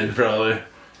Shin probably.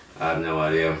 I have no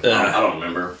idea. Yeah. I don't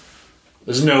remember.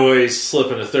 There's no way he's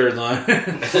slipping a third line.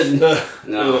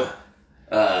 No.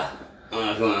 I don't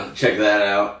know if you want to check that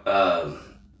out.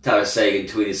 Tyler Sagan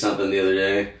tweeted something the other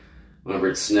day whenever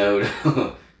it snowed.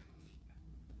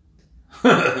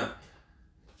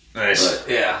 Nice. But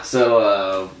yeah,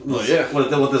 so Well, yeah.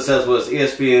 What this says was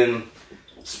ESPN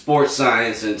Sports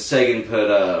Science, and Sagan put,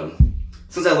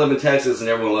 since I live in Texas and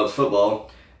everyone loves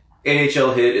football,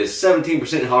 NHL hit is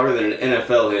 17% harder than an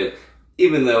NFL hit,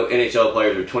 even though NHL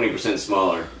players are 20%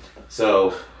 smaller.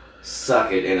 So,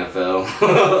 suck it,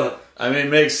 NFL. I mean,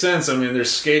 it makes sense. I mean, they're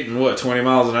skating, 20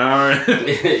 miles an hour?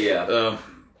 Yeah.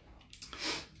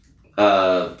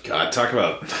 God, talk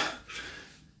about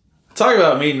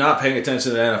me not paying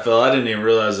attention to the NFL. I didn't even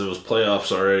realize it was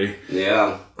playoffs already.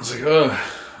 Yeah. I was like, oh,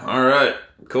 all right,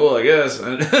 cool, I guess.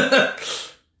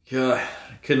 God, I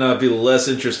could not be less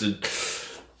interested.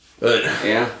 But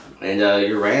Yeah. And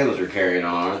your Rams are carrying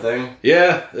on, aren't they?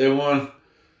 yeah, they won.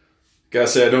 Gotta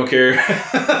say, I don't care.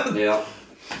 Yeah.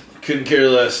 Couldn't care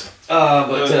less.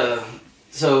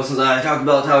 So since I talked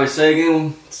about Tyler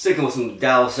Sagan, sticking with some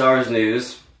Dallas Stars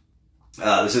news.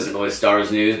 This isn't really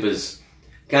Stars news, but it's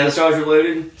kind of Stars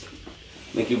related. I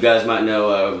think you guys might know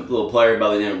a little player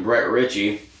by the name of Brett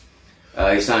Ritchie.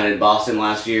 He signed in Boston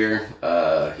last year.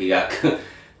 They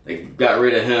got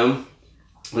rid of him.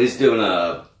 He's doing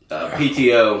a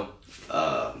PTO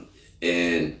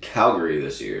in Calgary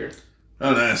this year.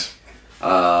 Oh, nice.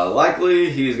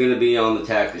 Likely he's going to be on the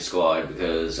taxi squad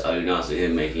because I do not see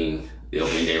him making the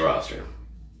opening day roster.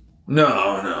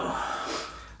 No.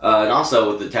 And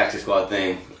also with the taxi squad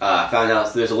thing, I found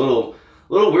out there's a little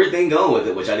weird thing going with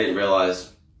it, which I didn't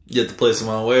realize. You have to place them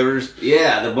on waivers?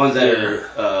 Yeah, the ones that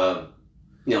are,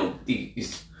 you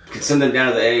can send them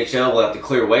down to the AHL, we'll have to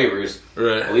clear waivers.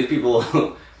 Right. Well, these people,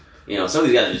 some of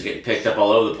these guys are just getting picked up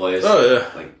all over the place. Oh,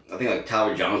 yeah. I think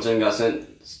Tyler Johnson got sent.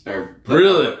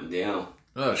 Really? Yeah.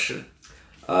 Oh, shit.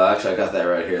 Actually, I got that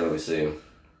right here. Let me see.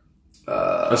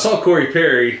 I saw Corey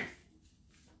Perry.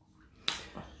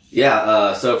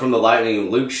 Yeah, so from the Lightning,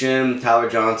 Luke Shim, Tyler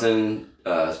Johnson,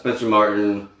 Spencer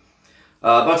Martin,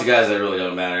 a bunch of guys that really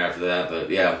don't matter after that. But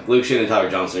yeah, Luke Shim and Tyler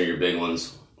Johnson are your big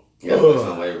ones. Yeah,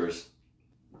 on waivers.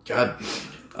 God.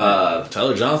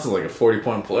 Tyler Johnson's like a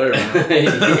 40-point player.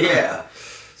 Yeah.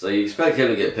 So you expect him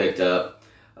to get picked up.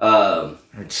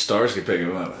 Stars could pick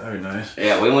him up. That'd be nice.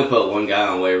 Yeah, we only put one guy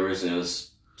on waivers, and it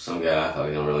was some guy I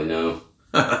probably don't really know.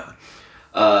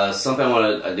 Something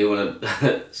I do want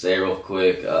to say real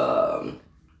quick.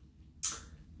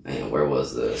 Man, where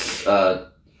was this? So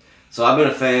I've been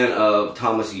a fan of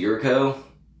Thomas Yurko.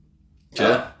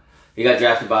 Yeah. He got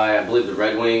drafted by, I believe, the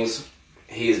Red Wings.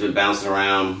 He's been bouncing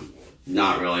around,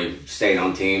 not really staying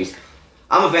on teams.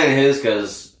 I'm a fan of his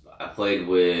because I played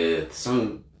with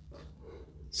some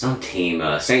team,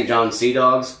 St. John Sea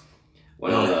Dogs.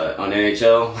 went on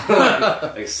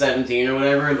NHL, like 17 or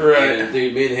whatever. Right. And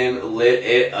dude, me and him lit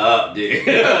it up, dude.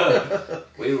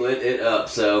 We lit it up.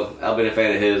 So I've been a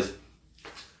fan of his.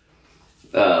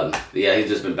 Yeah, he's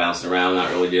just been bouncing around,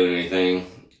 not really doing anything.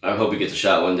 I hope he gets a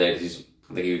shot one day because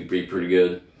I think he would be pretty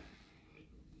good.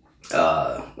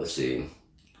 Let's see.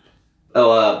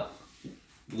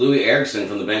 Louis Eriksson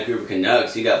from the Vancouver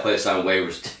Canucks, he got placed on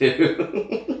waivers too.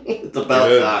 It's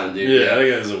about time, dude. Yeah, that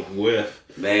guy's a whiff.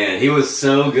 Man, he was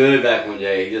so good back one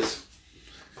day. He just,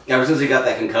 ever since he got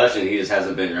that concussion, he just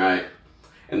hasn't been right.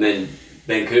 And then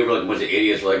Vancouver, like a bunch of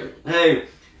idiots, were like, "Hey,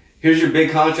 here's your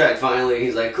big contract finally."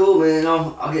 He's like, "Cool, man.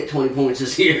 I'll get 20 points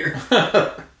this year."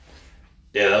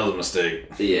 Yeah, that was a mistake.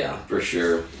 Yeah, for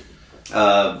sure.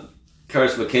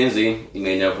 Curtis McKenzie, you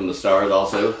may know from the Stars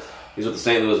also. He's with the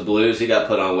St. Louis Blues. He got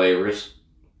put on waivers.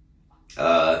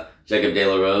 Jacob De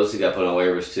La Rose, he got put on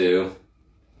waivers too.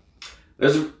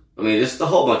 Just a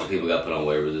whole bunch of people got put on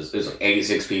waivers. There's like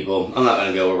 86 people. I'm not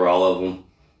going to go over all of them.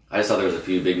 I just thought there was a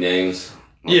few big names.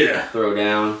 Yeah. Throw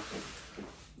down.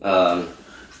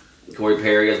 Corey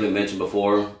Perry, as we mentioned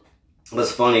before.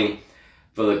 What's funny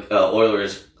for the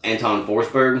Oilers, Anton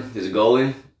Forsberg is a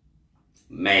goalie.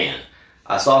 Man,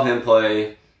 I saw him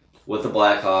play with the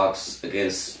Blackhawks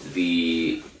against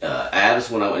the Avs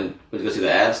when I went to go see the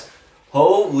Avs.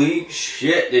 Holy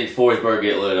shit, did Forsberg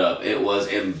get lit up. It was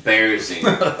embarrassing.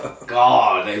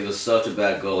 God, he was such a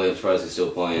bad goalie. I'm surprised he's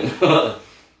still playing.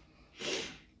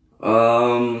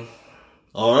 All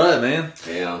right, man.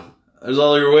 Yeah. There's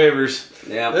all your waivers.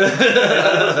 Yeah.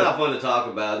 It's not fun to talk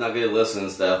about. It's not good to listen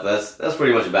and stuff. That's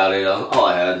pretty much about it. All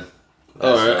I had.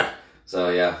 All right. So,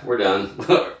 yeah, we're done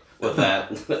with that.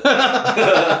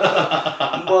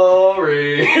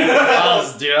 Boring.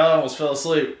 Dude, I almost fell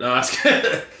asleep. No, I was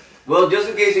kidding. Well, just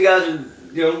in case you guys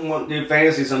want to do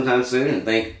fantasy sometime soon and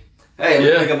think, "Hey, I'm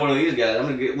going to pick up one of these guys. I'm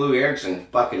going to get Louis Eriksson."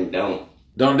 Fucking don't.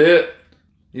 Don't do it.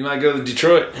 You might go to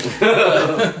Detroit.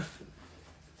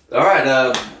 All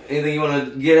right. Anything you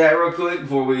want to get at real quick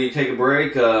before we take a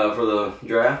break for the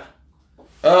draft?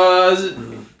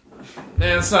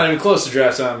 Man, it's not even close to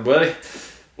draft time, buddy.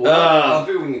 Well, I'm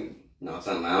sure we can knock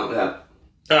something out. Yeah.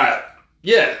 All right.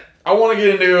 Yeah, I want to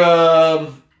get into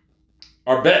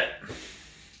our bet.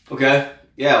 Okay.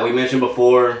 Yeah, we mentioned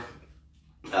before.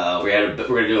 We're gonna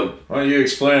do Why don't you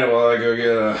explain it while I go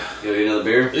get another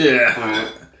beer?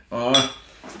 Yeah. All right.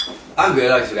 I'm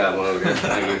good. I still got one over here.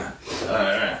 Thank you. All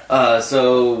right.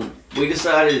 So we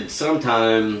decided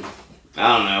sometime,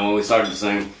 I don't know, when we started this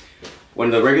thing, when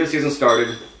the regular season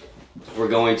started, we're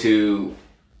going to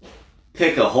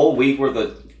pick a whole week worth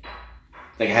of,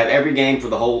 have every game for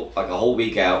the whole, a whole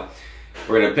week out.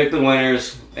 We're gonna pick the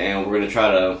winners, and we're gonna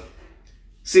try to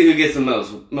see who gets the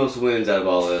most wins out of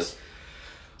all this.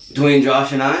 Between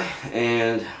Josh and I,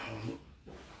 and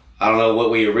I don't know what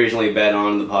we originally bet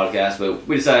on the podcast, but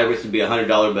we decided it would be a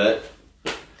 $100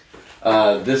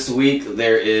 bet. This week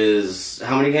there is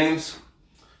how many games?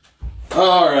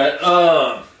 All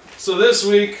right. So this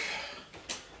week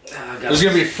there's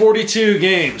gonna be 42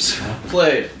 games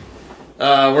played.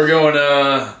 We're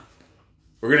gonna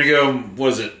go.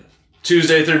 What is it?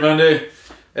 Tuesday through Monday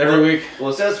every week. Well,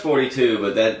 it says 42,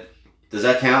 but does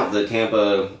that count the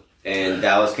Tampa and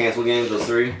Dallas canceled games? Those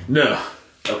three? No.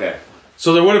 Okay.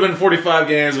 So there would have been 45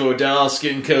 games, but with Dallas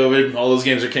getting COVID, all those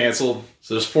games are canceled.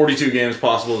 So there's 42 games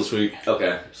possible this week.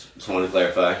 Okay. Just wanted to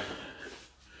clarify.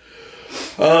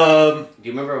 Do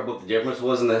you remember what the difference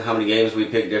was in how many games we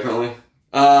picked differently?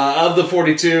 Of the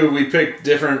 42, we picked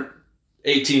different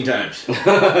 18 times.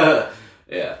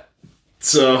 Yeah.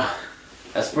 So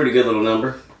that's a pretty good little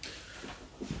number.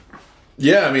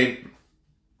 Yeah, I mean,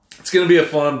 it's going to be a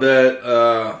fun bet.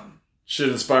 Should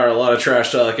inspire a lot of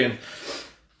trash talking.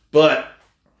 But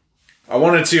I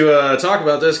wanted to talk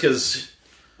about this because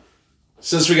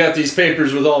since we got these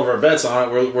papers with all of our bets on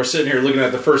it, we're sitting here looking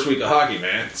at the first week of hockey,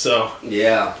 man. So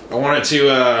yeah, I wanted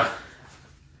to,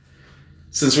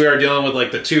 since we are dealing with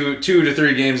like the two to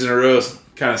three games in a row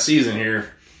kind of season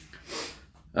here,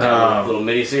 little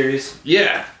mini series.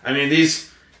 Yeah, I mean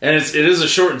these, and it is a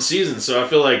shortened season, so I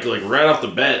feel like right off the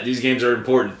bat, these games are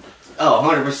important. Oh,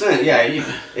 100%. Yeah,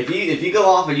 if you go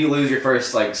off and you lose your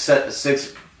first like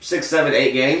 6, 7,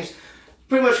 8 games,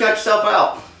 pretty much got yourself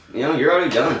out. You know, you're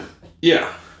already done.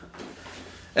 Yeah,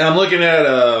 and I'm looking at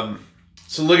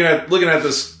looking at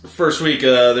this first week.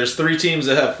 There's 3 teams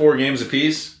that have 4 games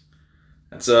apiece.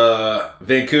 That's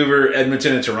Vancouver,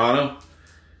 Edmonton, and Toronto.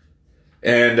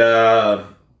 And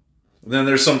then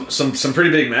there's some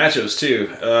pretty big matchups too.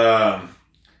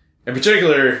 In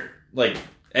particular, like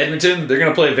Edmonton, they're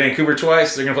going to play Vancouver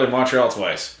twice. They're going to play Montreal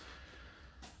twice.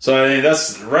 So I mean,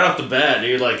 that's right off the bat,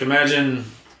 dude. Like imagine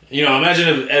imagine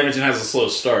if Edmonton has a slow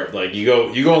start. Like you go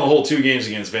on the whole 2 games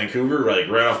against Vancouver, like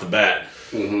right off the bat.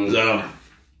 Mm-hmm. So,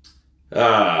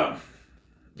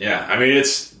 yeah, I mean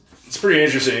it's pretty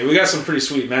interesting. We got some pretty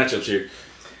sweet matchups here.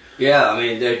 Yeah, I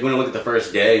mean, if you want to look at the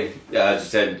first day, I just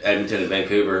said Edmonton and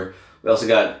Vancouver. We also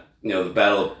got, the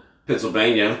Battle of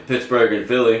Pennsylvania, Pittsburgh and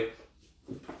Philly.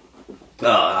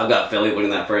 I've got Philly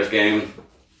winning that first game.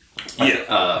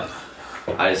 Yeah.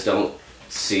 I just don't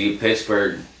see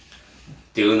Pittsburgh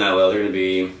doing that well. They're going to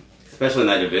be, especially in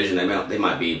that division, they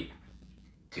might be,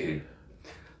 dude,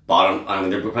 bottom. I mean,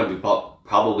 they're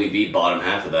probably be bottom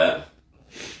half of that.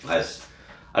 I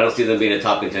don't see them being a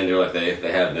top contender like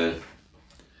they have been.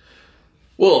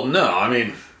 Well, no, I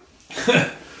mean,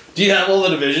 do you have all the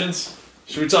divisions?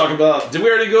 Should we talk about? Did we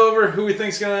already go over who we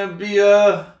think's gonna be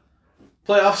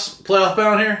playoff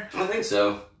bound here? I think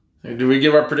so. Did we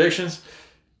give our predictions?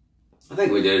 I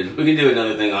think we did. We can do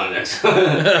another thing on it next.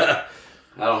 I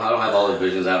don't have all the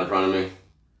divisions out in front of me.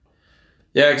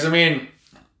 Yeah, because I mean,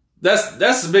 that's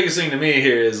the biggest thing to me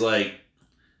here is like,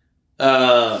 when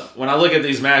I look at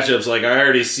these matchups, like I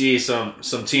already see some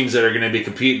teams that are going to be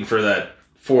competing for that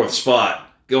 4th spot,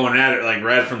 going at it like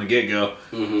right from the get go.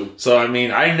 Mm-hmm. So I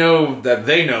mean, I know that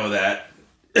they know that,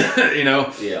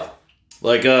 Yeah.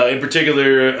 Like in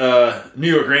particular,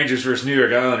 New York Rangers versus New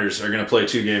York Islanders are going to play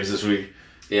 2 games this week.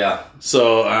 Yeah.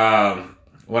 So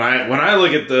when I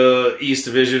look at the East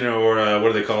Division or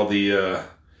what do they call the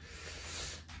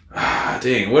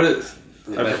what is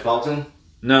the Metropolitan?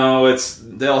 No,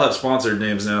 they all have sponsored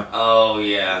names now. Oh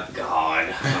yeah, God,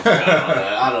 I forgot about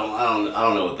that. I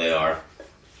don't know what they are.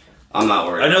 I'm not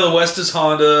worried. I know the West is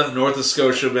Honda, North is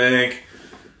Scotiabank,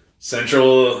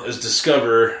 Central is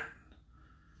Discover,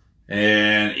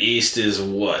 and East is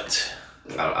what?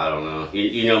 I don't know.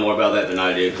 You know more about that than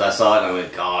I do because I saw it and I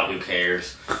went, God, who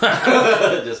cares?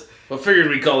 Just I figured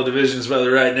we'd call the divisions by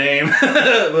the right name,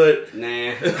 but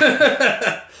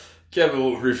nah.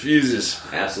 Kevin refuses.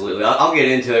 Absolutely, I'll get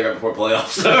into it right before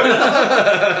playoffs.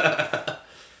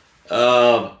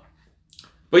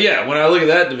 But yeah, when I look at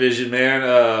that division, man,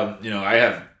 I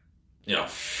have,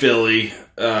 Philly,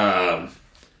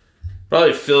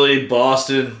 probably Philly,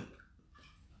 Boston,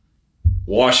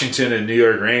 Washington, and New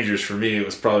York Rangers. For me, it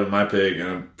was probably my pick, and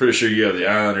I'm pretty sure you have the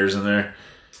Islanders in there.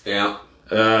 Yeah.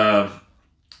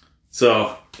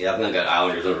 So yeah, I think I got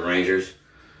Islanders over Rangers.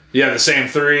 Yeah, the same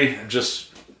 3, just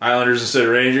Islanders instead of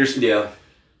Rangers. Yeah.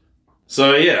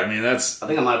 So yeah, I mean that's. I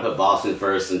think I might have put Boston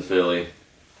first and Philly.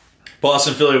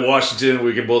 Boston, Philly, Washington.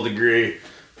 We can both agree,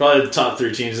 probably the top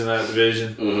 3 teams in that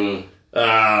division.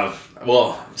 Mm-hmm.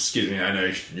 Well, excuse me, I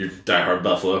know you're diehard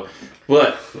Buffalo,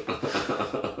 but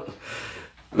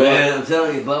man, I'm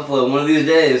telling you, Buffalo. One of these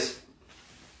days,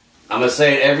 I'm gonna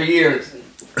say it every year.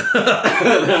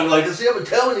 I'm like, see, I'm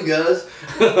telling you guys.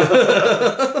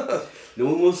 No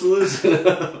one wants to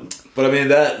listen. But I mean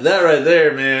that right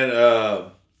there, man.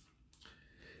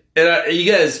 And you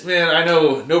guys, man, I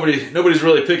know nobody's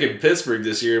really picking Pittsburgh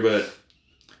this year, but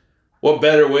what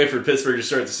better way for Pittsburgh to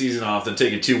start the season off than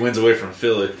taking 2 wins away from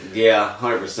Philly? Yeah,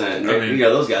 100%. I mean,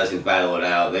 those guys can battle it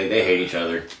out. They hate each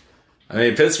other. I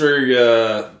mean,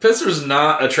 Pittsburgh's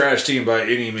not a trash team by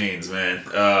any means, man.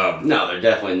 No, they're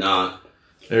definitely not.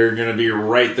 They're going to be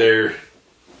right there.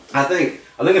 I think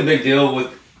a big deal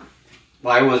with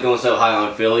why everyone's going so high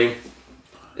on Philly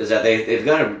is that they've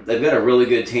got a really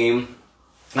good team.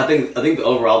 I think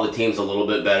overall the team's a little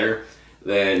bit better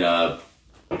than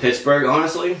Pittsburgh,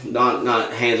 honestly.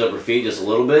 Not hands over feet, just a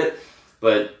little bit.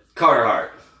 But Carter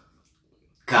Hart,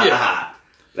 hot.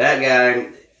 That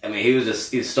guy. I mean,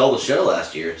 he stole the show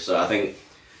last year. So I think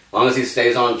as long as he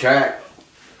stays on track.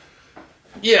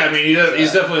 Yeah, I mean,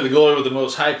 he's definitely the goalie with the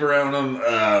most hype around him.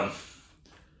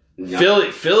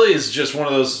 Yep. Philly is just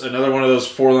another one of those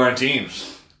 4-line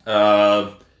teams.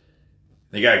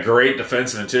 They got great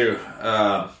defensemen too.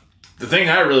 The thing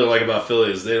I really like about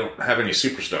Philly is they don't have any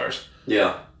superstars.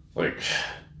 Yeah.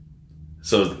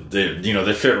 So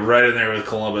they fit right in there with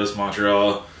Columbus,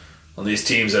 Montreal, on these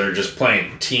teams that are just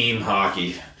playing team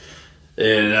hockey.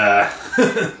 And yeah,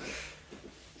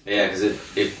 because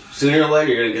if sooner or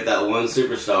later you're gonna get that one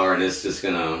superstar, and it's just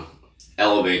gonna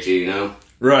elevate you,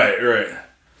 Right.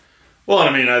 Well,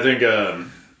 I mean, I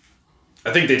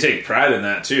think they take pride in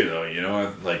that too,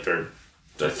 though. Like their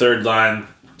 3rd line,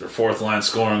 their 4th line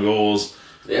scoring goals.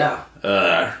 Yeah.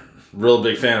 Real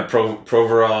big fan of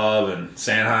Provorov and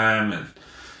Sanheim, and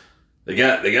they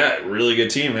got a really good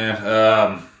team,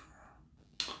 man.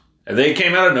 And they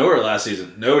came out of nowhere last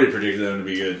season. Nobody predicted them to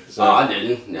be good. So. Oh, I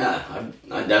didn't. Yeah,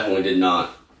 I definitely did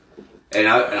not. And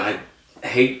I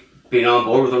hate being on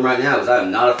board with them right now because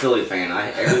I'm not a Philly fan.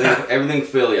 Everything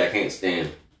Philly I can't stand.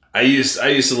 I used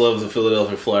to love the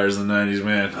Philadelphia Flyers in the 90s,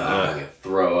 man. I can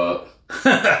throw up.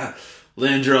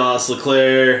 Lindros,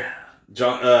 LeClaire,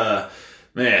 John,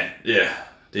 man, yeah.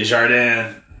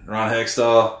 Desjardins, Ron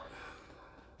Hextall.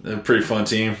 They're a pretty fun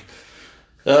team.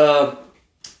 But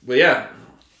yeah,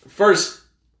 first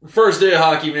day of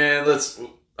hockey, man.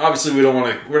 Obviously we're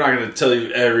not going to tell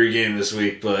you every game this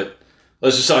week, but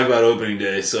let's just talk about opening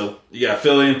day. So you got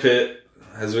Philly and Pitt,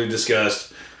 as we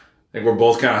discussed. I think we're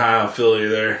both kind of high on Philly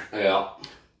there. Yeah.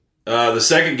 The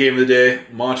second game of the day,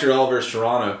 Montreal versus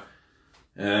Toronto.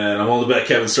 And I'm on the bet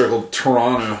Kevin circled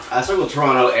Toronto. I circled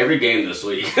Toronto every game this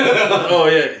week. Oh,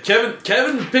 yeah.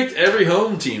 Kevin picked every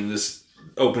home team this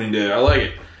opening day. I like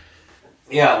it.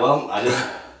 Yeah, well, I just,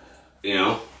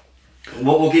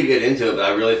 we'll keep getting into it, but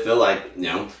I really feel like,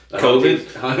 the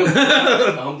COVID?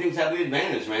 home teams have the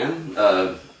advantage, man.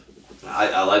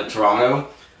 I like Toronto.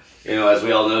 As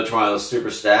we all know, Toronto's super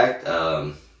stacked.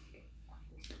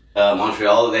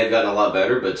 Montreal, they've gotten a lot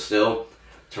better, but still,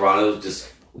 Toronto's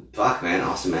just, fuck, man,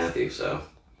 Austin Matthews, so.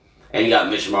 And you got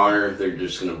Mitch Marner, they're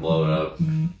just going to blow it up.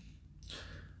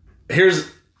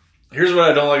 Here's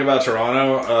what I don't like about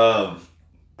Toronto.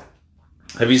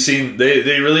 Have you seen,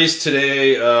 they released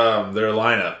today their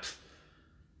lineup,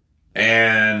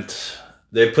 and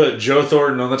they put Joe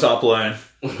Thornton on the top line.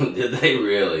 Did they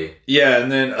really? Yeah,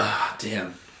 and then,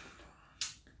 damn.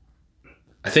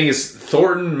 I think it's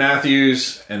Thornton,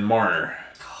 Matthews, and Marner.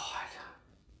 God.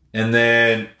 And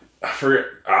then,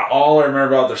 all I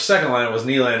remember about their second line was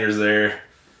Nylander's there.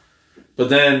 But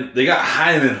then they got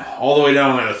Hyman all the way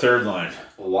down on the third line.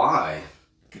 Why?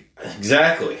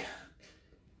 Exactly.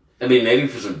 I mean, maybe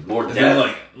for some more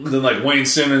depth. Then Wayne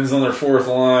Simmons on their fourth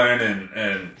line,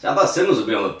 and I thought Simmons would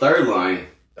be on the third line.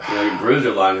 Your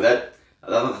bruiser line. I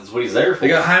thought that's what he's there for. They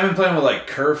got Hyman playing with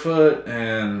Kerfoot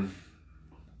and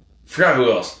forgot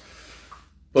who else.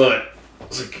 But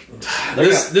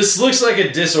it's this looks like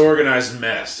a disorganized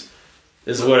mess.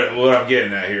 Is what I'm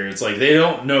getting at here. It's like they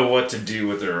don't know what to do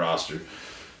with their roster.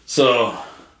 So,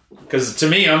 because to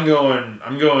me, I'm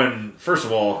going. First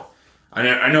of all,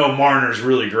 I know Marner's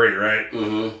really great, right?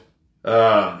 Mm-hmm.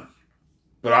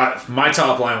 But my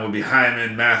top line would be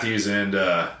Hyman, Matthews, and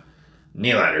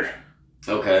Nylander.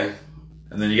 Okay.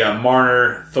 And then you got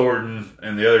Marner, Thornton,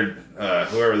 and the other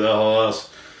whoever the hell else.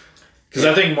 Because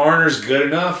I think Marner's good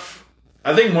enough.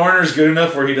 I think Marner's good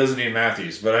enough where he doesn't need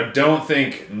Matthews, but I don't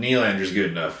think Nylander's good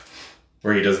enough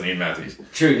where he doesn't need Matthews.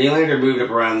 True, Nylander moved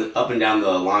up and down the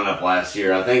lineup last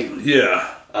year. I think.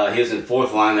 Yeah. He was in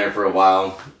fourth line there for a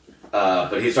while,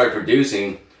 but he started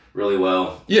producing really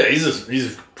well. Yeah, he's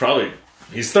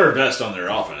third best on their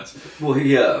offense. Well,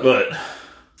 but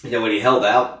when he held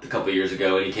out a couple years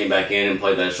ago and he came back in and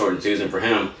played that shortened season for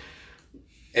him.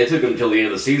 It took him until the end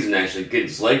of the season to actually get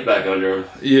his leg back under him.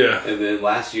 Yeah. And then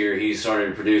last year he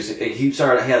started producing. He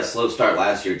had a slow start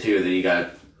last year too. Then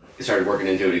he started working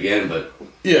into it again. But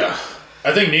yeah,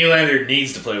 I think Nylander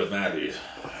needs to play with Matthews.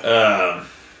 I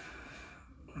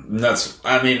don't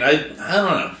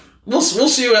know. We'll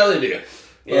see how they do.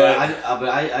 Yeah, but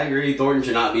I agree. Thornton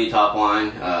should not be a top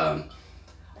line.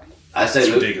 I say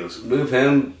ridiculous. Move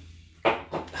him,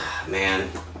 man.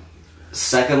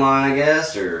 Second line, I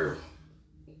guess, or.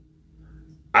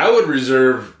 I would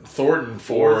reserve Thornton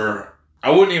for. I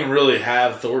wouldn't even really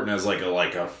have Thornton as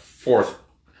a fourth.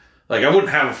 I wouldn't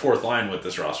have a fourth line with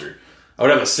this roster. I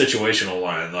would have a situational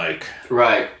line,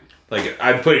 right.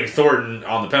 I'm putting Thornton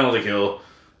on the penalty kill,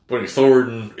 putting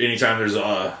Thornton anytime there's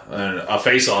a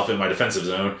face off in my defensive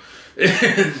zone.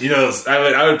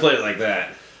 I would play it like that.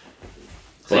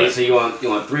 So you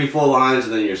want 3 full lines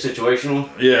and then you're situational.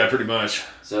 Yeah, pretty much.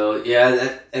 So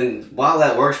yeah, and while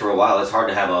that works for a while, it's hard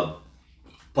to have a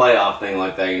playoff thing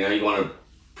like that. You want to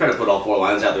try to put all 4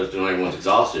 lines out there so everyone's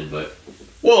exhausted, but.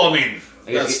 Well, I mean,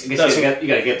 I guess you got to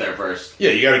get there first.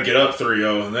 Yeah, you got to get up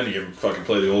 3-0, and then you can fucking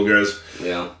play the old guys.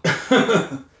 Yeah.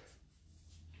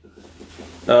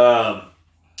 I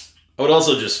would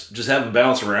also just have them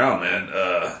bounce around, man.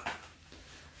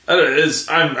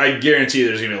 I guarantee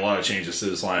there's going to be a lot of changes to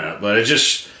this lineup, but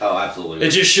absolutely.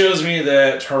 It just shows me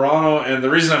that Toronto, and the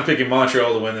reason I'm picking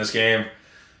Montreal to win this game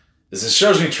is it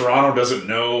shows me Toronto doesn't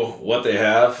know what they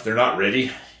have. They're not ready.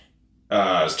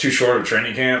 It's too short of a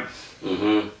training camp.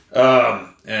 Mm-hmm.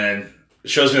 And it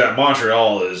shows me that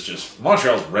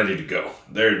Montreal's ready to go.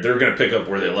 They're going to pick up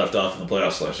where they left off in the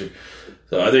playoffs last year.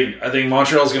 So I think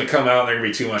Montreal's going to come out and they're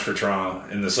going to be too much for Toronto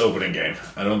in this opening game.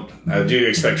 I do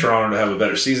expect Toronto to have a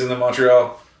better season than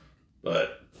Montreal,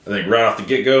 but I think right off the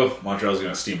get-go, Montreal's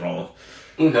going to steamroll.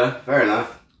 Okay, fair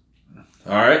enough.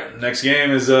 All right, next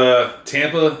game is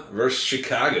Tampa versus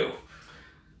Chicago.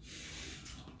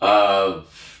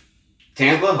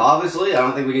 Tampa, obviously. I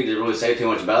don't think we need to really say too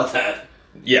much about that.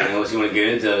 Yeah. Unless you want to get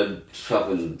into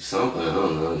fucking something. I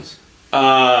don't know.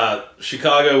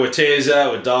 Chicago with Taves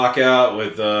out, with Doc out,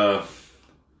 with their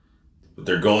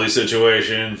goalie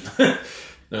situation,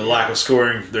 their lack of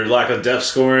scoring, their lack of depth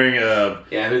scoring. Yeah,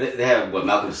 they have,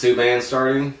 Malcolm Subban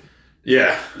starting?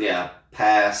 Yeah. Yeah,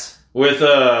 pass. With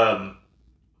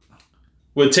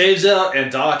Taves out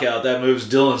and Doc out, that moves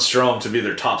Dylan Strome to be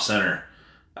their top center.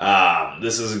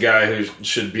 This is a guy who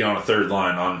should be on a third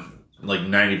line on like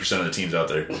 90% of the teams out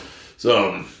there.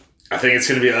 So I think it's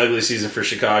going to be an ugly season for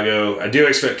Chicago. I do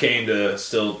expect Kane to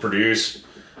still produce.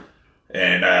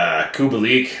 And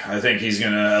Kubalik, I think he's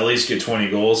going to at least get 20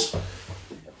 goals.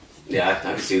 Yeah, I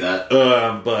can see that.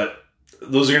 But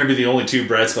those are going to be the only two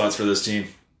bright spots for this team.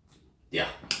 Yeah,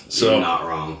 so you're not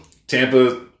wrong.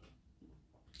 Tampa's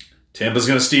going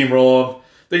to steamroll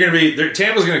them.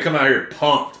 Tampa's going to come out here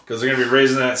pumped because they're going to be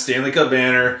raising that Stanley Cup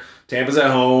banner. Tampa's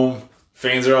at home.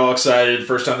 Fans are all excited.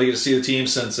 First time they get to see the team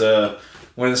since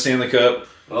winning the Stanley Cup.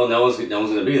 Well, no one's going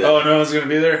to be there. Oh, no one's going to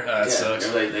be there? That sucks.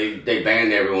 They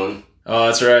banned everyone. Oh,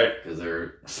 that's right. Because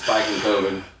they're spiking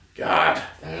COVID. God.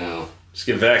 I know. Just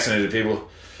get vaccinated, people.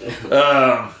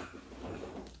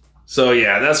 So,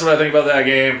 yeah, that's what I think about that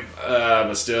game.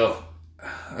 But still,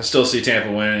 I still see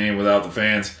Tampa winning without the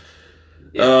fans.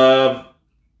 Yeah.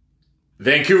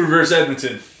 Vancouver versus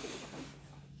Edmonton.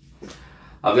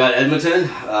 I've got Edmonton.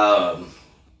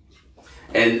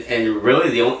 And really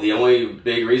the only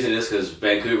big reason is because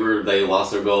Vancouver, they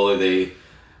lost their goalie.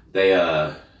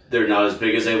 They're not as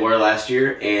big as they were last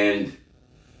year. And,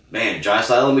 man,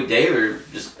 Draisaitl and McDavid are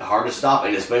just hard to stop.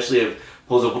 And especially if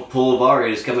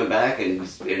Puljujarvi is coming back and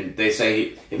they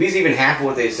say if he's even half of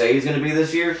what they say he's going to be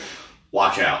this year,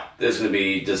 watch out. There's going to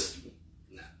be just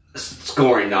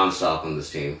scoring nonstop on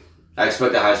this team. I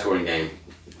expect a high-scoring game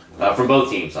from both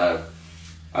teams.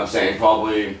 I'm saying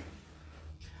probably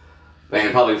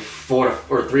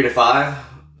 3 to 5.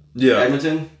 Yeah,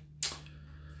 Edmonton.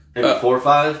 Maybe 4 or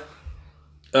 5.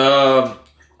 I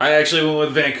actually went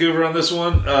with Vancouver on this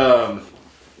one. I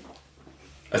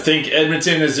think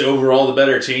Edmonton is overall the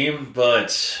better team,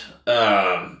 but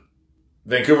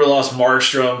Vancouver lost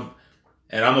Markstrom,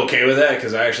 and I'm okay with that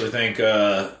because I actually think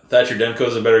Thatcher Demko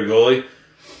is a better goalie,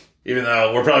 even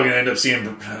though we're probably going to end up seeing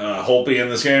Holtby in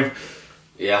this game.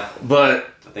 Yeah, but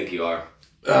I think you are.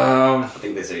 I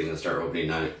think they say he's going to start opening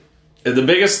night. The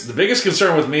biggest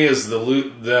concern with me is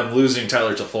them losing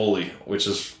Tyler Toffoli, which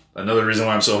is another reason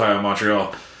why I'm so high on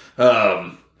Montreal.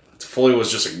 Toffoli was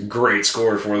just a great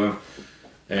scorer for them.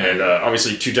 And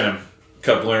obviously, 2-time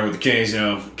Cup winner with the Kings,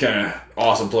 kind of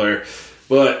awesome player.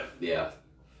 But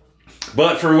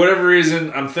for whatever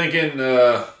reason, I'm thinking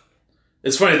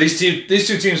it's funny. These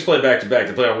two teams play back to back.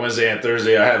 They play on Wednesday and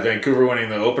Thursday. I have Vancouver winning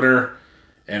the opener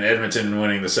and Edmonton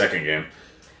winning the second game.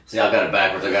 See, I got it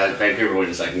backwards. I got Vancouver winning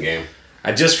the second game.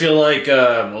 I just feel like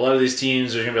a lot of these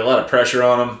teams, there's going to be a lot of pressure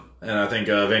on them, and I think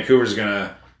Vancouver's going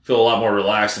to feel a lot more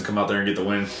relaxed and come out there and get the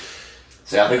win.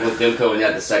 See, I think with Demko and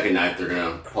that the second night, they're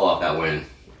going to pull off that win.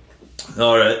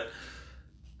 All right.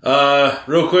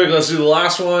 Real quick, let's do the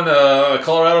last one.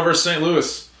 Colorado versus St.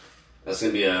 Louis. That's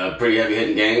going to be a pretty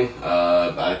heavy-hitting game.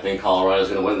 I think Colorado's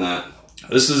going to win that.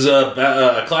 This is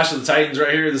a clash of the Titans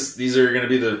right here. These are going to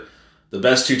be the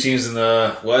best two teams in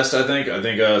the West, I think. I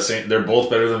think they're both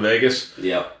better than Vegas.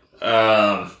 Yep.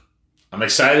 I'm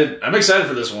excited. I'm excited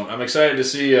for this one. I'm excited to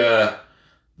see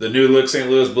the new look St.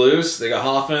 Louis Blues. They got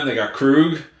Hoffman. They got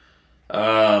Krug.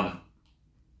 I'm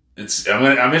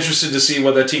interested to see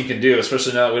what that team can do,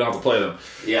 especially now that we don't have to play them.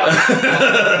 Yeah,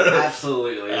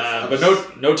 absolutely. But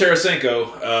no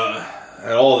Tarasenko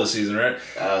at all this season, right?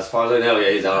 As far as I know, yeah,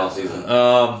 he's out all season.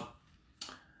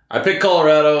 I picked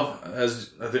Colorado, as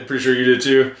I think pretty sure you did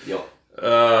too. Yep.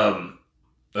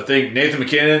 I think Nathan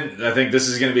McKinnon, I think this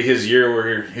is going to be his year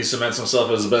where he cements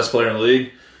himself as the best player in the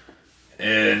league.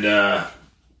 And I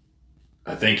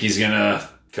think he's going to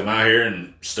come out here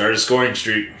and start a scoring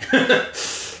streak.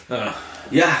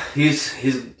 Yeah, he's.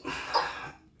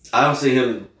 I don't see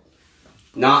him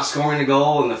not scoring a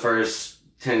goal in the first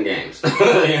 10 games.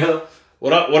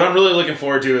 What I'm really looking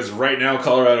forward to is right now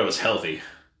Colorado is healthy.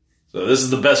 So this is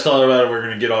the best Colorado we're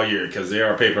going to get all year because they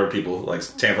are paper people like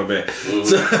Tampa Bay.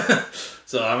 Mm-hmm.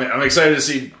 So I'm excited to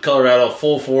see Colorado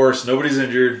full force. Nobody's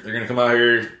injured. They're going to come out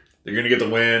here. They're going to get the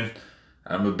win.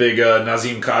 I'm a big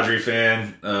Nazem Kadri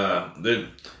fan.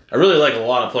 I really like a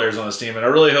lot of players on this team, and I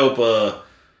really hope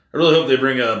they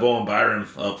bring Bowen Byram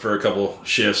up for a couple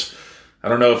shifts. I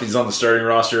don't know if he's on the starting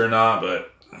roster or not, but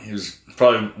he was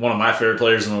probably one of my favorite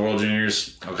players in the World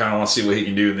Juniors. I kind of want to see what he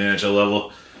can do in the NHL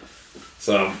level.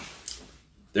 So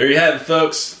there you have it,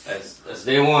 folks. That's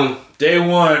day one. Day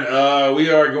one, we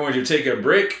are going to take a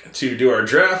break to do our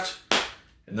draft,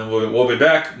 and then we'll be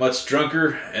back much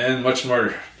drunker and much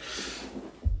smarter.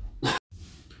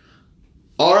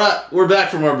 All right, we're back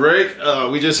from our break.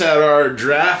 We just had our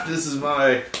draft. This is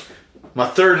my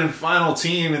third and final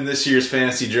team in this year's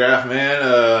fantasy draft, man.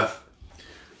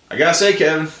 I gotta say,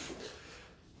 Kevin,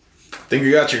 I think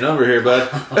you got your number here, bud.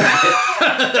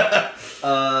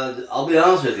 I'll be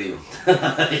honest with you.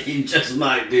 You just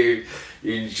might, dude.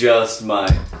 You just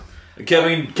might.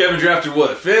 Kevin drafted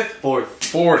what? Fifth?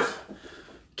 Fourth.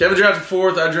 Kevin drafted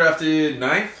fourth. I drafted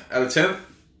ninth out of 10th.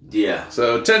 Yeah.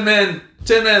 So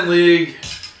 10-man league.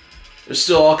 There's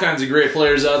still all kinds of great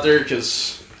players out there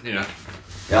because, you know.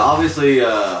 Yeah, obviously,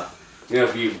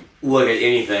 if you look at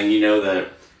anything, you know that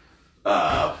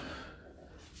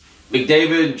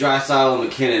McDavid, Draisaitl,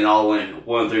 and McKinnon all went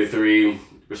 1 through 3,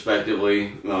 respectively.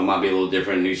 It might be a little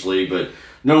different in each league, but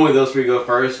normally those three go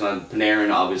first. And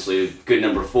Panarin, obviously, a good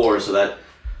number 4, so that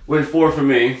went 4 for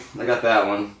me. I got that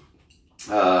one.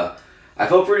 I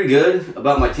felt pretty good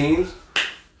about my teams.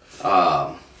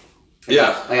 I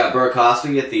got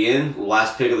Burakovsky at the end,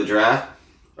 last pick of the draft,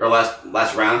 or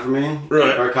last round for me.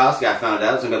 Right. Burakovsky, I found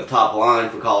out, is going to go the top line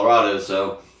for Colorado,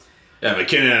 so. Yeah,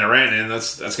 McKinnon and Rantanen,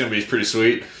 that's going to be pretty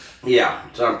sweet. Yeah,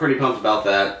 so I'm pretty pumped about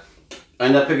that. I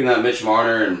ended up picking up Mitch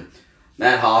Marner and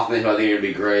Matt Hoffman, who I think are going to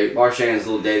be great. Marchand's a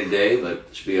little day-to-day, but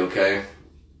should be okay.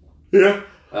 Yeah.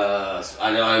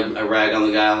 I know I rag on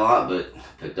the guy a lot, but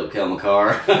picked up Kel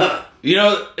McCarr. You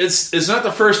know, it's not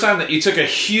the first time that you took a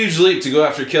huge leap to go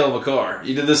after Kel McCarr.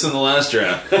 You did this in the last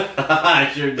draft.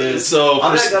 I sure did. So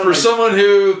for someone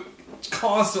who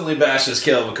constantly bashes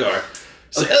Kel McCarr,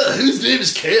 it's like, whose name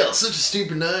is Kel? Such a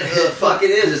stupid name. Fuck, it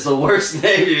is. It's the worst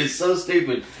name, dude. It's so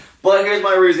stupid. But here's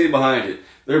my reasoning behind it.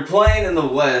 They're playing in the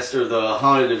West, or the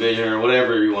Honda Division, or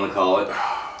whatever you want to call it.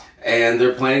 And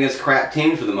they're playing against crap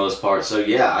teams for the most part. So,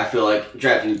 yeah, I feel like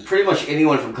drafting pretty much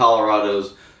anyone from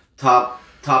Colorado's top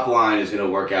line is going to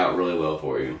work out really well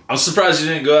for you. I'm surprised you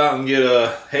didn't go out and get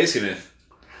Heiskanen.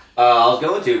 I was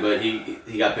going to, but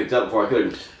he got picked up before I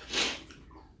could.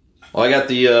 Well, I got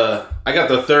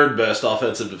the third best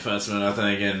offensive defenseman, I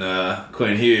think, in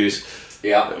Quinn Hughes.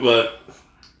 Yeah, but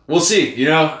we'll see. You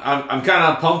know, I'm kind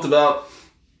of pumped about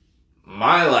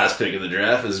my last pick in the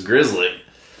draft is Grizzly.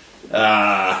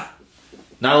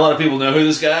 Not a lot of people know who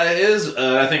this guy is.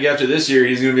 I think after this year,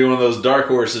 he's going to be one of those dark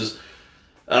horses.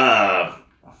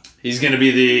 He's going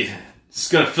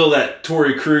to fill that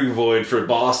Torrey Krug void for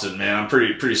Boston, man. I'm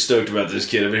pretty stoked about this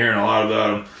kid. I've been hearing a lot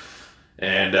about him.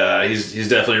 And he's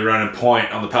definitely running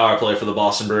point on the power play for the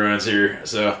Boston Bruins here.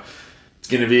 So it's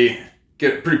going to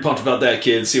get pretty pumped about that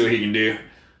kid, see what he can do.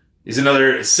 He's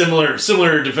another similar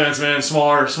defenseman,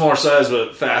 smaller size,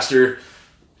 but faster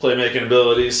playmaking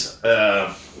abilities.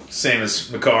 Same as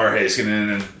McCarr,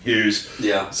 Heiskanen, and Hughes.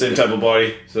 Yeah. Same type of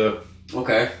body. So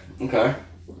Okay.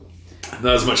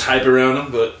 not as much hype around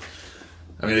him, but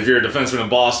I mean, if you're a defenseman in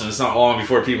Boston, it's not long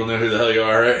before people know who the hell you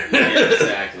are, right? Yeah,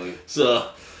 exactly. So,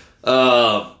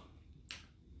 but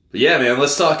yeah, man,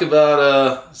 let's talk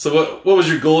about, so what was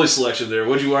your goalie selection there?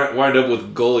 What did you wind up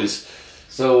with goalies?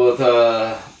 So with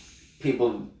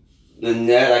people in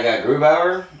net, I got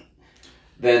Grubauer.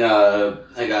 Then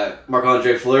I got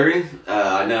Marc-Andre Fleury.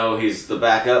 I know he's the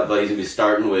backup, but he's going to be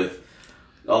starting with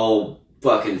old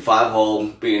fucking 5-hole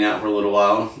being out for a little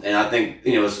while. And I think,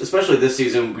 especially this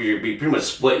season, you'd be pretty much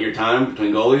splitting your time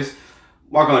between goalies.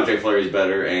 Marc-Andre Fleury's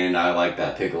better, and I like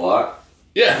that pick a lot.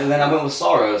 Yeah. And then I went with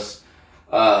Saros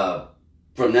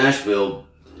from Nashville,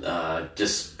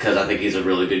 just because I think he's a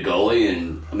really good goalie.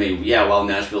 And, I mean, yeah, while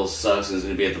Nashville sucks and is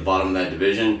going to be at the bottom of that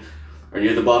division, or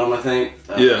near the bottom, I think.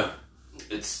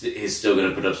 He's still going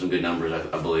to put up some good numbers,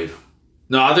 I believe.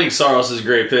 No, I think Saros is a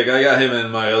great pick. I got him in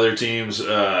my other teams.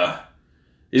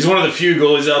 He's one of the few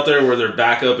goalies out there where their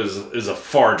backup is a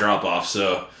far drop off.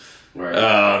 So, right.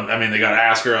 I mean, they got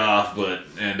Askarov,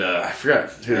 I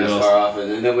forgot who else.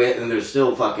 And then there's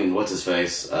still fucking what's his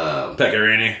face, Pekka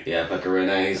Rinne. Yeah, Pekka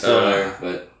Rinne. He's still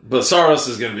there, but Saros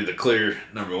is going to be the clear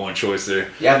number one choice there.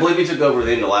 Yeah, I believe he took over at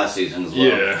the end of last season as well.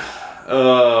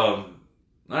 Yeah.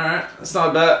 All right, that's not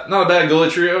a bad goalie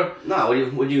trio. No,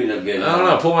 what do you end up getting? I don't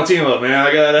know. Pull my team up, man.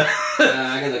 I got.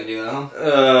 I guess I can do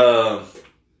that.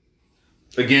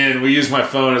 Again, we use my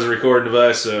phone as a recording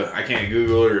device, so I can't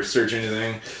Google or search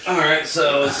anything. All right,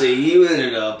 so let's see. You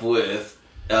ended up with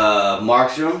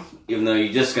Markstrom, even though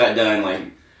you just got done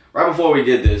right before we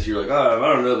did this. You're like, oh,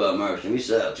 I don't know about Markstrom. He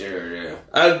sucks. Yeah.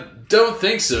 I don't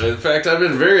think so. In fact, I've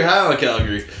been very high on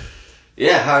Calgary.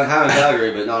 Yeah, high on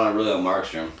Calgary, but not really on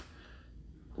Markstrom.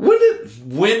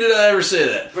 When did I ever say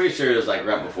that? Pretty sure it was like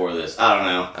right before this. I don't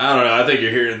know. I think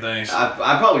you're hearing things.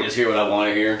 I probably just hear what I want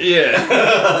to hear.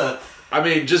 Yeah. I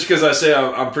mean, just because I say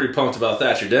I'm pretty pumped about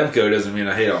Thatcher Demko doesn't mean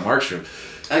I hate on Markstrom.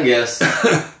 I guess.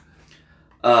 Then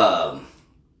I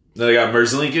got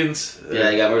Merzlikins. Yeah,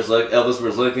 I got Elvis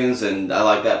Merzlikins, and I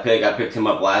like that pick. I picked him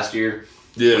up last year.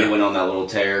 Yeah. He went on that little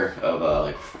tear of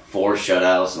like 4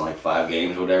 shutouts in like 5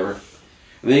 games or whatever.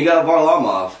 And then you got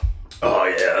Varlamov. Oh,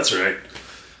 yeah, that's right.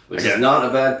 Which is not a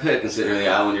bad pick considering the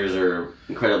Islanders are an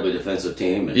incredibly defensive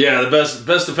team. Yeah, the best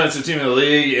defensive team in the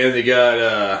league, and they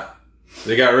got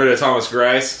rid of Thomas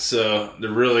Greiss, so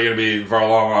they're really going to be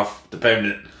Varlamov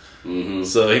dependent. Mm-hmm.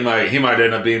 So he might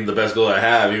end up being the best goalie I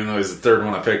have, even though he's the third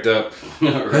one I picked up.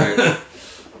 Right.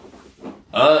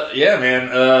 Yeah, man.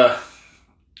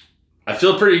 I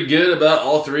feel pretty good about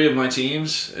all 3 of my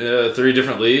teams, 3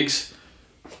 different leagues.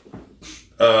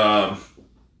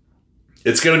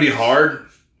 It's going to be hard,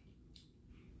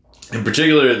 in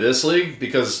particular this league,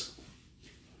 because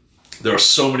there are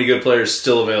so many good players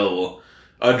still available,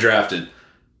 undrafted.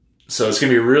 So it's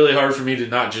going to be really hard for me to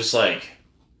not just like,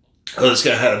 oh, this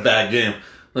guy had a bad game,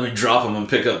 let me drop him and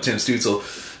pick up Tim Stützle.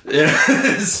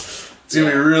 It's going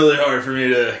to be really hard for me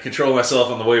to control myself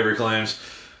on the waiver claims.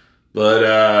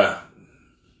 But,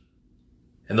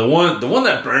 and the one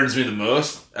that burns me the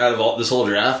most out of this whole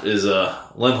draft is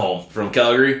Lindholm from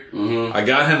Calgary. Mm-hmm. I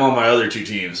got him on my other 2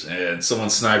 teams, and someone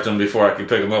sniped him before I could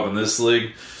pick him up in this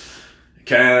league.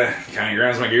 Kind of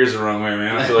grinds my gears the wrong way,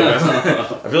 man. I feel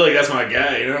like that's my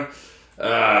guy, you know.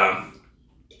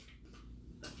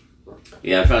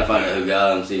 Yeah, I'm trying to find out who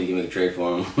got him, see if you can make a trade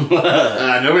for him.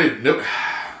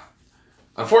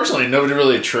 Unfortunately, nobody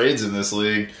really trades in this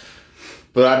league.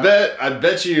 But I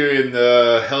bet you in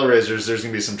the Hellraisers there's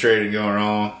gonna be some trading going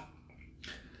on.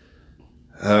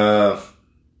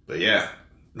 But yeah,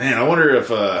 man, I wonder if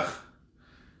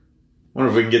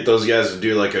we can get those guys to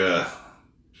do like a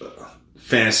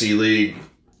fantasy league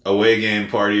away game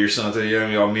party or something. You know,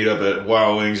 we all meet up at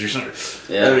Wild Wings or something.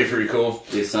 Yeah, that'd be pretty cool.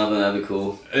 Do something, that'd be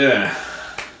cool. Yeah.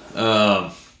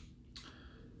 But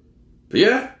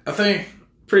yeah, I think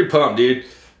pretty pumped, dude.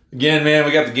 Again, man,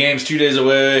 we got the games 2 days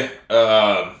away.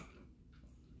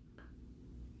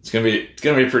 It's gonna be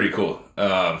pretty cool.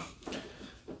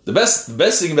 The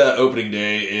best thing about opening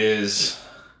day is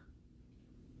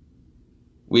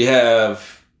we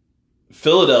have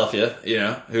Philadelphia, you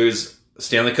know, who's a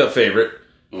Stanley Cup favorite.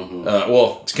 Mm-hmm.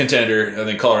 Well, it's contender. I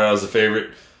think Colorado's the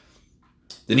favorite.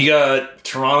 Then you got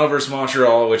Toronto versus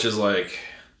Montreal, which is like,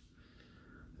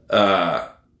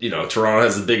 you know, Toronto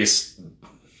has the biggest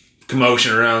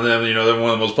commotion around them. You know, they're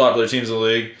one of the most popular teams in the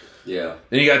league. Yeah.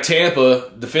 Then you got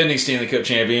Tampa, defending Stanley Cup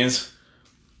champions.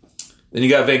 Then you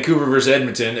got Vancouver versus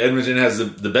Edmonton. Edmonton has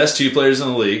the best 2 players in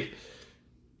the league.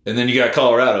 And then you got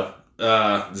Colorado,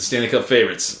 the Stanley Cup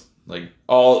favorites, like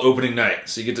all opening night.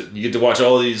 So you get to watch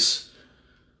all these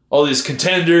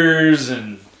contenders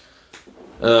and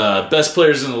best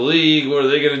players in the league. What are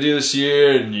they going to do this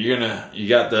year? And you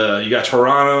got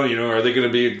Toronto. You know, are they going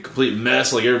to be a complete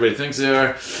mess like everybody thinks they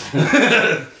are?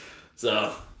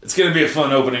 So it's going to be a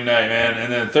fun opening night, man.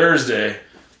 And then Thursday,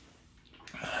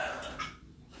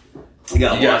 you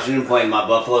got Washington playing my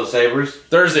Buffalo Sabres.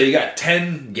 Thursday, you got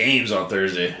 10 games on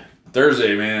Thursday.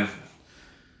 Thursday, man.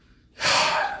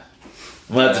 I'm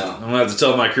gonna have to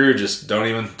tell my crew, just don't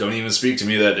even speak to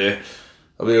me that day.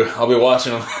 I'll be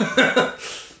watching them.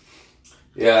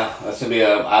 Yeah, that's gonna be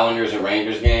a Islanders and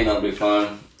Rangers game. That'll be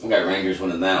fun. I got Rangers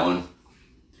winning that one.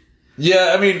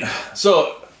 Yeah, I mean,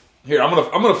 so here I'm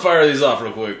gonna fire these off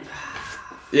real quick.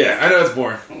 Yeah, I know it's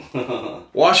boring.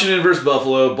 Washington versus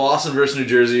Buffalo, Boston versus New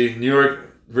Jersey, New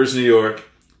York versus New York,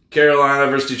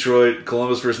 Carolina versus Detroit,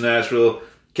 Columbus versus Nashville,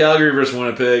 Calgary versus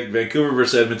Winnipeg, Vancouver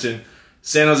versus Edmonton,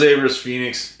 San Jose versus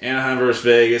Phoenix, Anaheim versus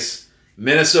Vegas,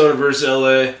 Minnesota versus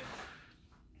LA.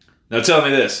 Now tell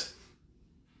me this.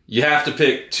 You have to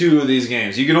pick 2 of these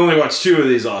games. You can only watch 2 of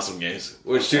these awesome games.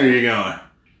 Which 2 are you going?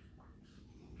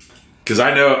 Because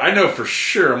I know for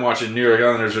sure I'm watching New York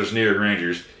Islanders versus New York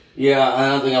Rangers. Yeah, I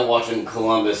don't think I'm watching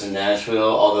Columbus and Nashville,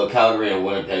 although Calgary and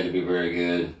Winnipeg would be very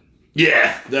good.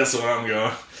 Yeah, that's the way I'm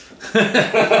going.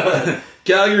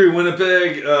 Calgary,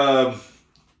 Winnipeg, because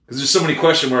there's so many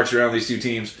question marks around these 2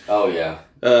 teams. Oh, yeah.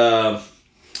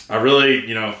 I really,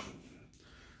 you know,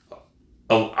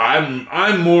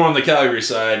 I'm more on the Calgary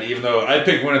side, even though I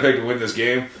picked Winnipeg to win this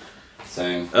game.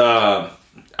 Same. I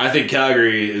think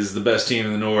Calgary is the best team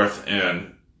in the North,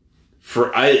 and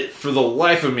for the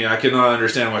life of me, I cannot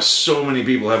understand why so many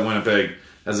people have Winnipeg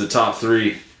as a top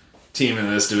 3 team in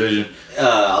this division.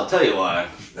 I'll tell you why.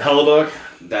 Hellebuck?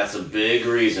 That's a big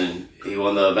reason. He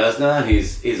won the Vezina.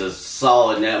 He's a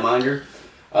solid netminder.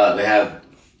 They have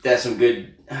some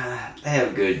good. They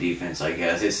have good defense, I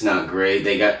guess. It's not great.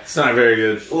 It's not very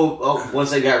good. Well,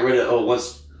 once they got rid of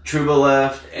once Truba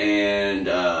left and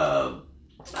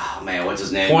what's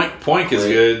his name? Point is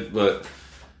good, but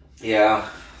yeah.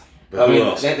 But I mean,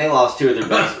 else? they lost two of their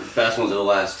best ones of the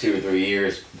last 2 or 3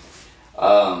 years.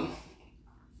 But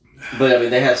I mean,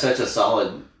 they have such a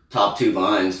solid top 2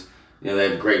 lines. You know, they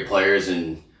have great players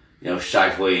and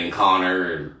Shifley and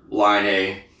Connor and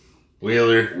Line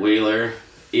Wheeler,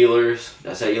 Ehlers.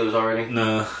 Did I say Ehlers already?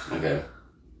 No. Okay.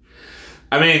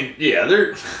 I mean, yeah,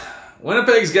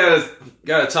 Winnipeg's got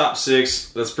a top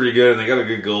 6 that's pretty good, and they got a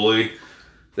good goalie.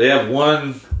 They have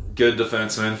one good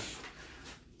defenseman.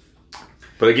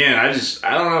 But again, I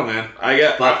don't know, man.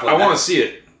 I want to see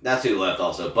it. That's who left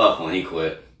also. Bufflin, he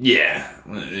quit. Yeah.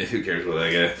 Who cares about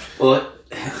that guy? Well,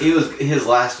 his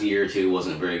last year or 2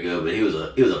 wasn't very good, but he was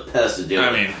a pest to deal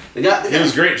with. I mean, the guy he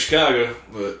was great in Chicago,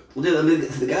 but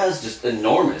the guy's just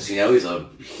enormous. He's a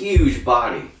huge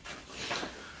body.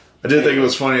 I did think it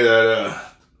was funny that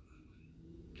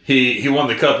he won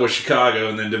the cup with Chicago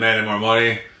and then demanded more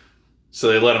money, so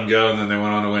they let him go, and then they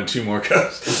went on to win 2 more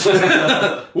cups.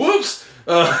 Whoops.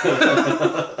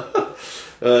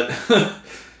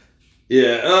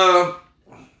 Yeah.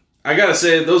 I gotta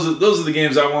say, those are the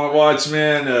games I want to watch,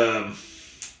 man.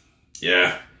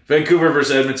 Yeah, Vancouver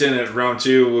versus Edmonton at round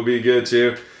 2 would be good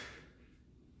too.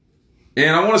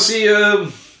 And I want to see, I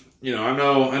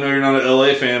know you're not an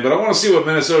LA fan, but I want to see what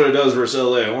Minnesota does versus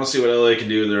LA. I want to see what LA can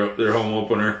do with their home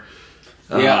opener.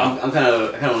 Yeah, I'm kind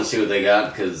of want to see what they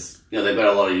got because they've got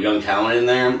a lot of young talent in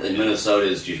there, and Minnesota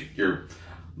is just your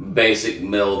basic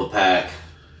middle of the pack.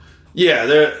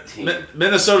 Yeah,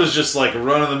 Minnesota's just like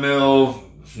run of the mill.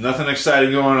 Nothing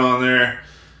exciting going on there.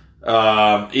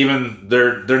 Even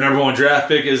their number 1 draft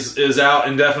pick is out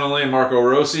indefinitely, Marco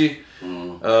Rossi.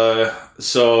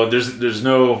 So there's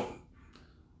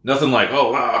nothing like,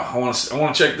 oh wow, I want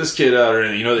to check this kid out, or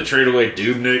anything. They trade away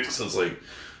Dubnyk, so it's like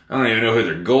I don't even know who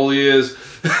their goalie is.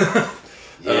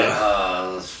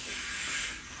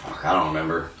 I don't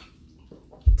remember.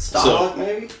 Stalock,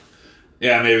 maybe.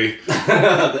 Yeah, maybe.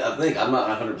 I think I'm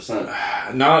not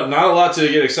 100%. Not a lot to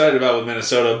get excited about with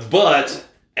Minnesota, but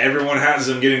everyone has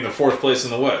them getting the 4th place in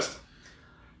the West.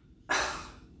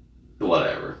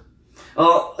 Whatever.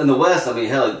 Oh, in the West, I mean,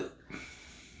 hell,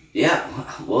 yeah.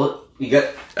 Well, you got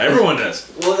everyone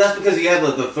does. Well, that's because you have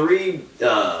the 3.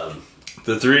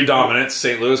 The 3 dominants: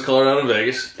 St. Louis, Colorado, and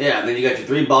Vegas. Yeah, and then you got your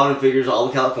 3 bottom figures, all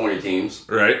the California teams.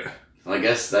 Right. I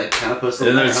guess that kind of puts them.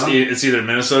 And then it's either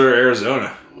Minnesota or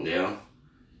Arizona. Yeah.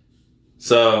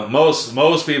 So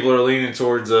most people are leaning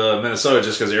towards Minnesota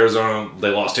just because Arizona, they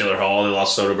lost Taylor Hall, they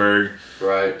lost Soderberg.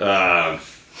 Right.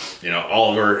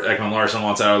 Oliver Ekman-Larsson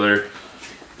wants out of there.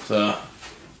 So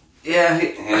yeah.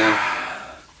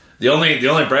 The only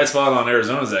bright spot on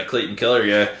Arizona is that Clayton Keller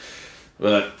guy,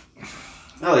 but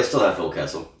they still have Phil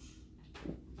Kessel.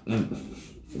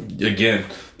 Again,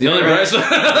 the only bright spot.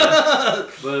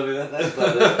 But I mean, that's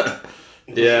about it.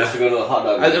 Yeah. To go to the hot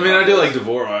dog. I do like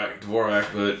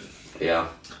Dvorak, but. Yeah.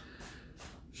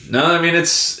 No, I mean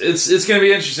it's going to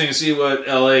be interesting to see what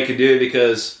LA can do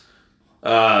because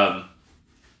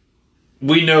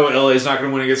we know LA is not going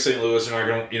to win against St. Louis. They're not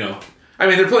going to, I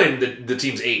mean they're playing the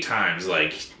teams 8 times.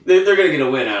 Like they're going to get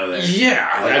a win out of there.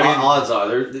 Yeah, odds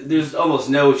are there's almost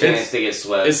no chance they get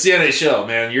swept. It's the NHL,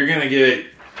 man. You're going to get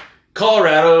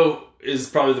Colorado is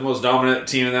probably the most dominant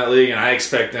team in that league, and I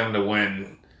expect them to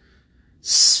win.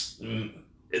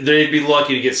 They'd be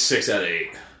lucky to get 6 out of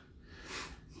 8.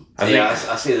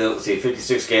 I see they'll see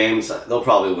 56 games. They'll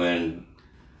probably win.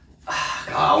 God,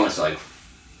 I want to say like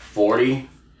 40.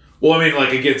 Well, I mean,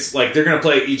 like against they're going to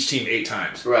play each team 8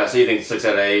 times. Right. So you think 6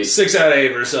 out of 8? 6 out of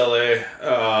 8 versus LA.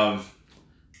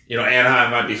 Anaheim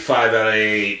might be 5 out of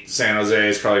 8. San Jose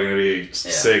is probably going to be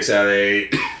 6 out of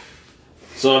 8.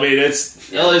 So I mean,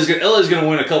 LA's going to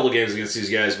win a couple of games against these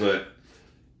guys, but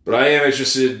I am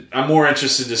interested. I'm more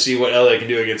interested to see what LA can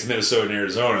do against Minnesota and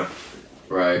Arizona.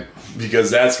 Right. Because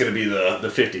that's going to be the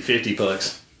 50-50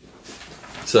 pucks.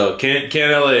 So can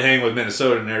LA hang with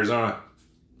Minnesota and Arizona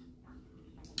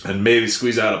and maybe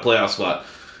squeeze out a playoff spot?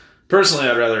 Personally,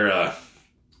 I'd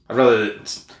rather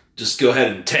just go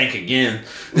ahead and tank again.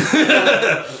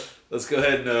 Let's go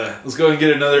ahead and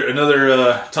get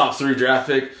another top 3 draft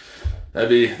pick. That'd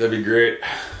be great.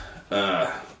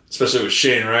 Especially with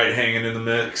Shane Wright hanging in the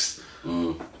mix.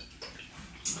 Mm.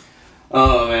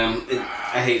 Oh man,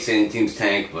 I hate seeing teams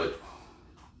tank,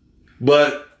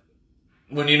 but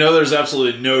when you know there's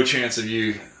absolutely no chance of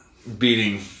you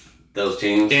beating those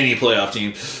teams, any playoff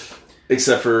team,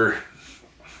 except for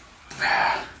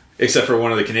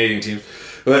one of the Canadian teams,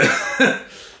 but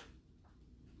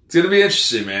It's gonna be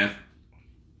interesting, man.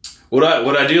 What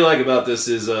I do like about this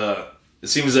is it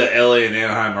seems that LA and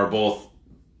Anaheim are both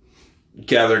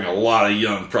gathering a lot of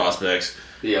young prospects.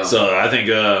 Yeah. So I think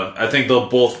they'll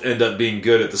both end up being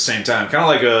good at the same time. Kind of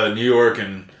like New York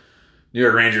and New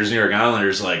York Rangers, New York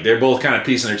Islanders. Like they're both kind of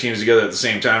piecing their teams together at the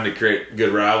same time to create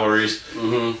good rivalries.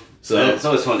 Mm-hmm. So it's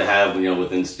always fun to have,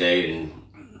 within state and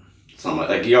something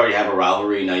like you already have a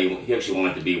rivalry. Now you actually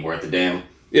want it to be worth the damn.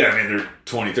 Yeah, I mean, they're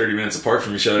 20, 30 minutes apart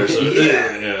from each other, so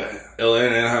yeah. LA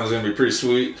and Anaheim is going to be pretty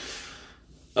sweet.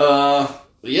 Yeah,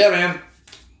 man.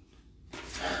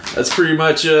 That's pretty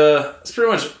much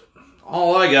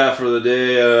all I got for the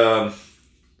day.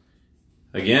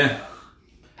 Again.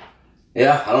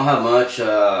 Yeah, I don't have much.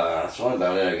 That's all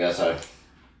about it, I guess.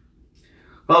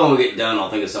 Well, when we get done, I'll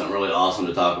think of something really awesome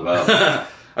to talk about.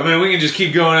 I mean, we can just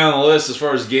keep going down the list as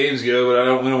far as games go,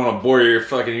 but we don't want to bore your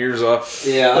fucking ears off.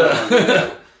 Yeah, I don't want to do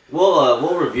that.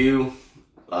 We'll review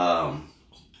kind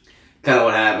of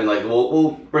what happened. Like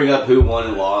we'll bring up who won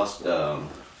and lost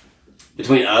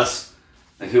between us,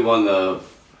 like who won the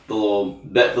little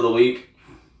bet for the week.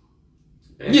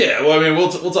 Yeah, well, I mean,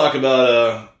 we'll talk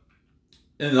about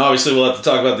and obviously we'll have to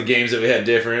talk about the games that we had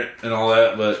different and all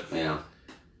that. But yeah,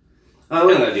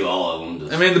 we're not gonna do all of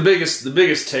them. I mean, the biggest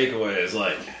takeaway is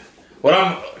like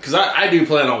because I do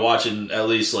plan on watching at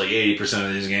least like 80%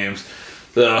 of these games.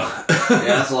 So yeah,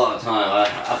 that's a lot of time.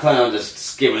 I plan on just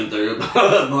skimming through a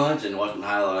bunch and watching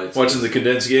highlights. Watching the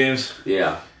condensed games.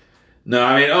 Yeah. No,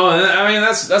 I mean,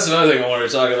 that's another thing I wanted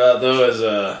to talk about though is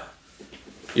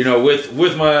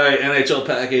with my NHL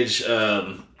package,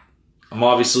 I'm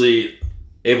obviously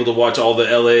able to watch all the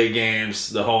LA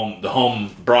games, the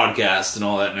home broadcast and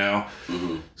all that now.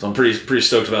 Mm-hmm. So I'm pretty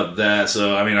stoked about that.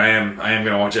 So I mean, I am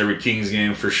gonna watch every Kings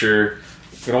game for sure. I'm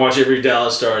gonna watch every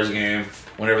Dallas Stars game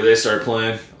whenever they start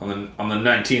playing on the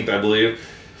 19th, I believe.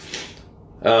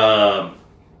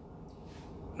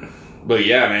 But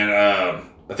yeah, man.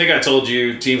 I think I told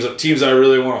you teams I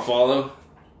really want to follow.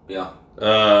 Yeah.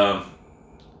 I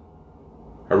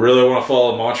really want to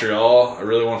follow Montreal. I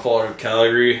really want to follow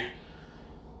Calgary.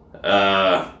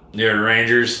 New York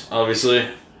Rangers, obviously.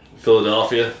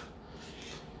 Philadelphia.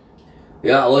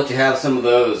 Yeah, I'll let you have some of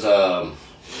those. I'm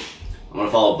going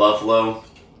to follow Buffalo. I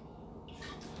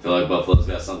feel like Buffalo's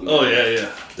got something. Oh,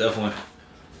 yeah, definitely.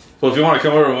 Well, if you want to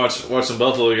come over and watch some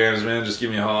Buffalo games, man, just give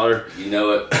me a holler. You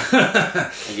know it.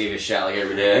 I give you a shout like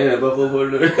every day. Hey, Buffalo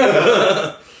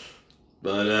Border.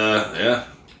 But yeah,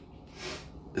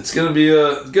 it's gonna be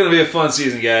a fun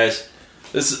season, guys.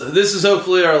 This is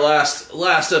hopefully our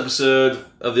last episode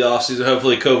of the off season.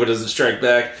 Hopefully, COVID doesn't strike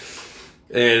back,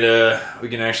 and we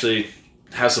can actually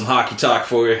have some hockey talk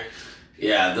for you.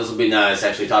 Yeah, this will be nice.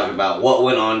 Actually, talking about what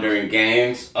went on during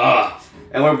games.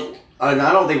 And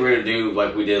I don't think we're gonna do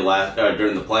like we did last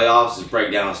during the playoffs. Is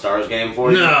break down a Stars game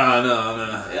for you. No.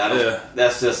 Yeah,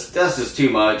 that's just too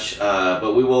much.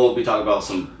 But we will be talking about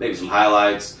maybe some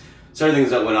highlights, certain things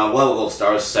that went on. We'll have a little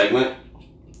Stars segment,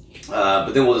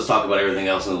 but then we'll just talk about everything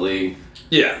else in the league.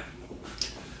 Yeah.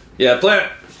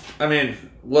 I mean,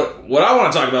 what I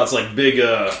want to talk about is like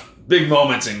big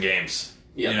moments in games.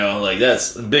 Yeah. Like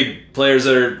that's big players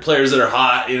that are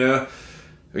hot.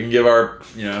 We can give our,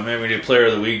 maybe we do player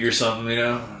of the week or something,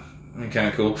 kind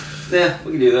of cool. Yeah,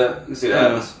 we can do that. We can see what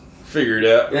happens. Figure it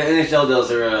out. Yeah, NHL does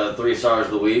their 3 stars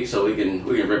of the week, so we can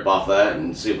rip off that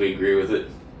and see if we agree with it.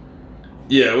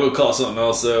 Yeah, we'll call something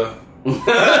else, though.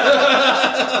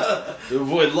 To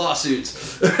avoid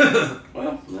lawsuits.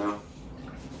 Well, no.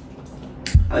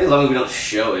 I think as long as we don't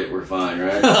show it, we're fine,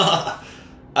 right? I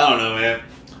don't know, man.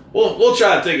 We'll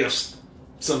try to think of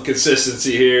some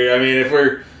consistency here. I mean,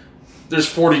 there's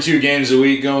 42 games a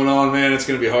week going on, man, it's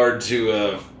going to be hard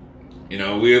to, we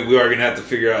are going to have to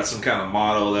figure out some kind of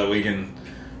model that we can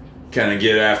kind of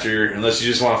get after, unless you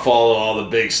just want to follow all the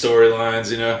big storylines,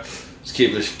 just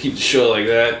keep the show like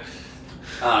that.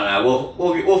 I don't know.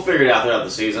 We'll figure it out throughout the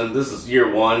season. This is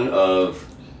year 1 of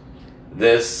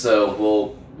this,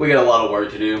 so we got a lot of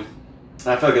work to do.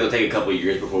 I feel like it'll take a couple of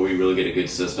years before we really get a good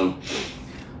system,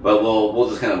 but we'll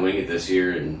just kind of wing it this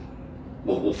year, and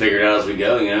we'll figure it out as we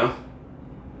go,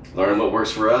 Learn what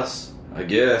works for us. I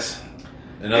guess.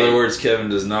 In other words, Kevin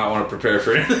does not want to prepare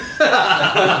for anything.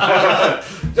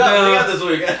 This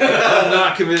week. I'm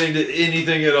not committing to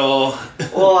anything at all.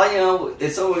 Well,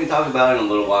 it's something we can talk about in a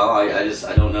little while. I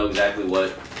don't know exactly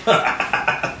what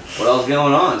else is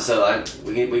going on. So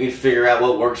we can figure out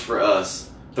what works for us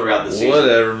throughout the season.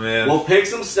 Whatever, man. We'll pick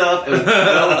some stuff and we'll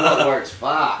know what works.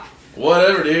 Fuck.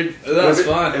 Whatever, dude. That's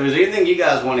fine. If there's anything you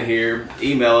guys want to hear,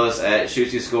 email us at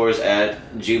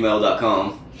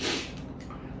shootyscores@gmail.com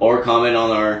or comment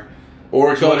on our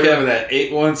Or call Twitter. Kevin at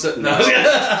 817. No.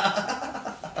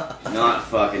 Not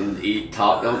fucking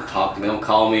don't talk to me, don't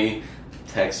call me,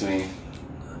 text me.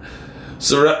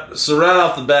 So right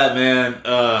off the bat, man,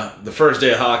 the first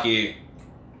day of hockey,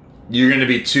 you're going to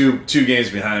be two games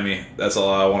behind me. That's all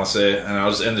I want to say, and I'll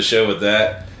just end the show with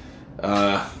that.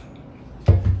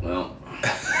 Well,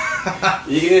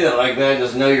 you can end it like that.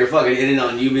 Just know you're fucking ending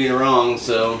on you being wrong.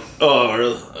 So. Oh,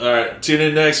 really? All right. Tune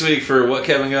in next week for What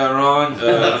Kevin Got Wrong,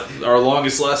 our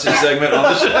longest lasting segment on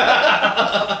the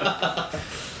show.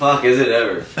 Fuck, is it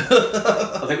ever?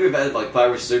 I think we've had like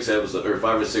 5 or 6 episodes, or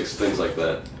 5 or 6 things like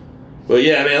that. But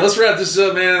yeah, man, let's wrap this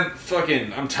up, man.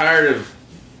 Fucking, I'm tired of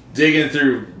digging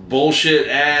through bullshit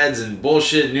ads and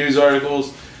bullshit news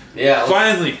articles. Yeah.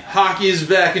 Finally, hockey is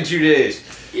back in 2 days.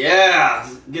 Yeah,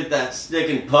 get that stick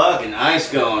and puck and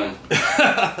ice going.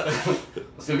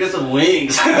 Let's go get some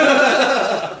wings.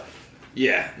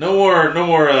 Yeah, no more.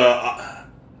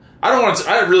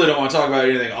 I really don't want to talk about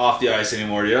anything off the ice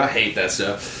anymore, dude. I hate that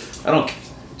stuff. I want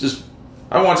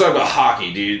to talk about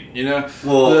hockey, dude. You know.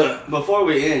 Well, before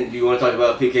we end, do you want to talk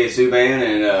about PK Subban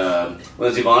and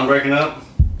Lindsey Vonn breaking up?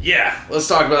 Yeah, let's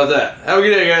talk about that. Have a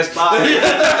good day, guys.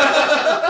 Bye.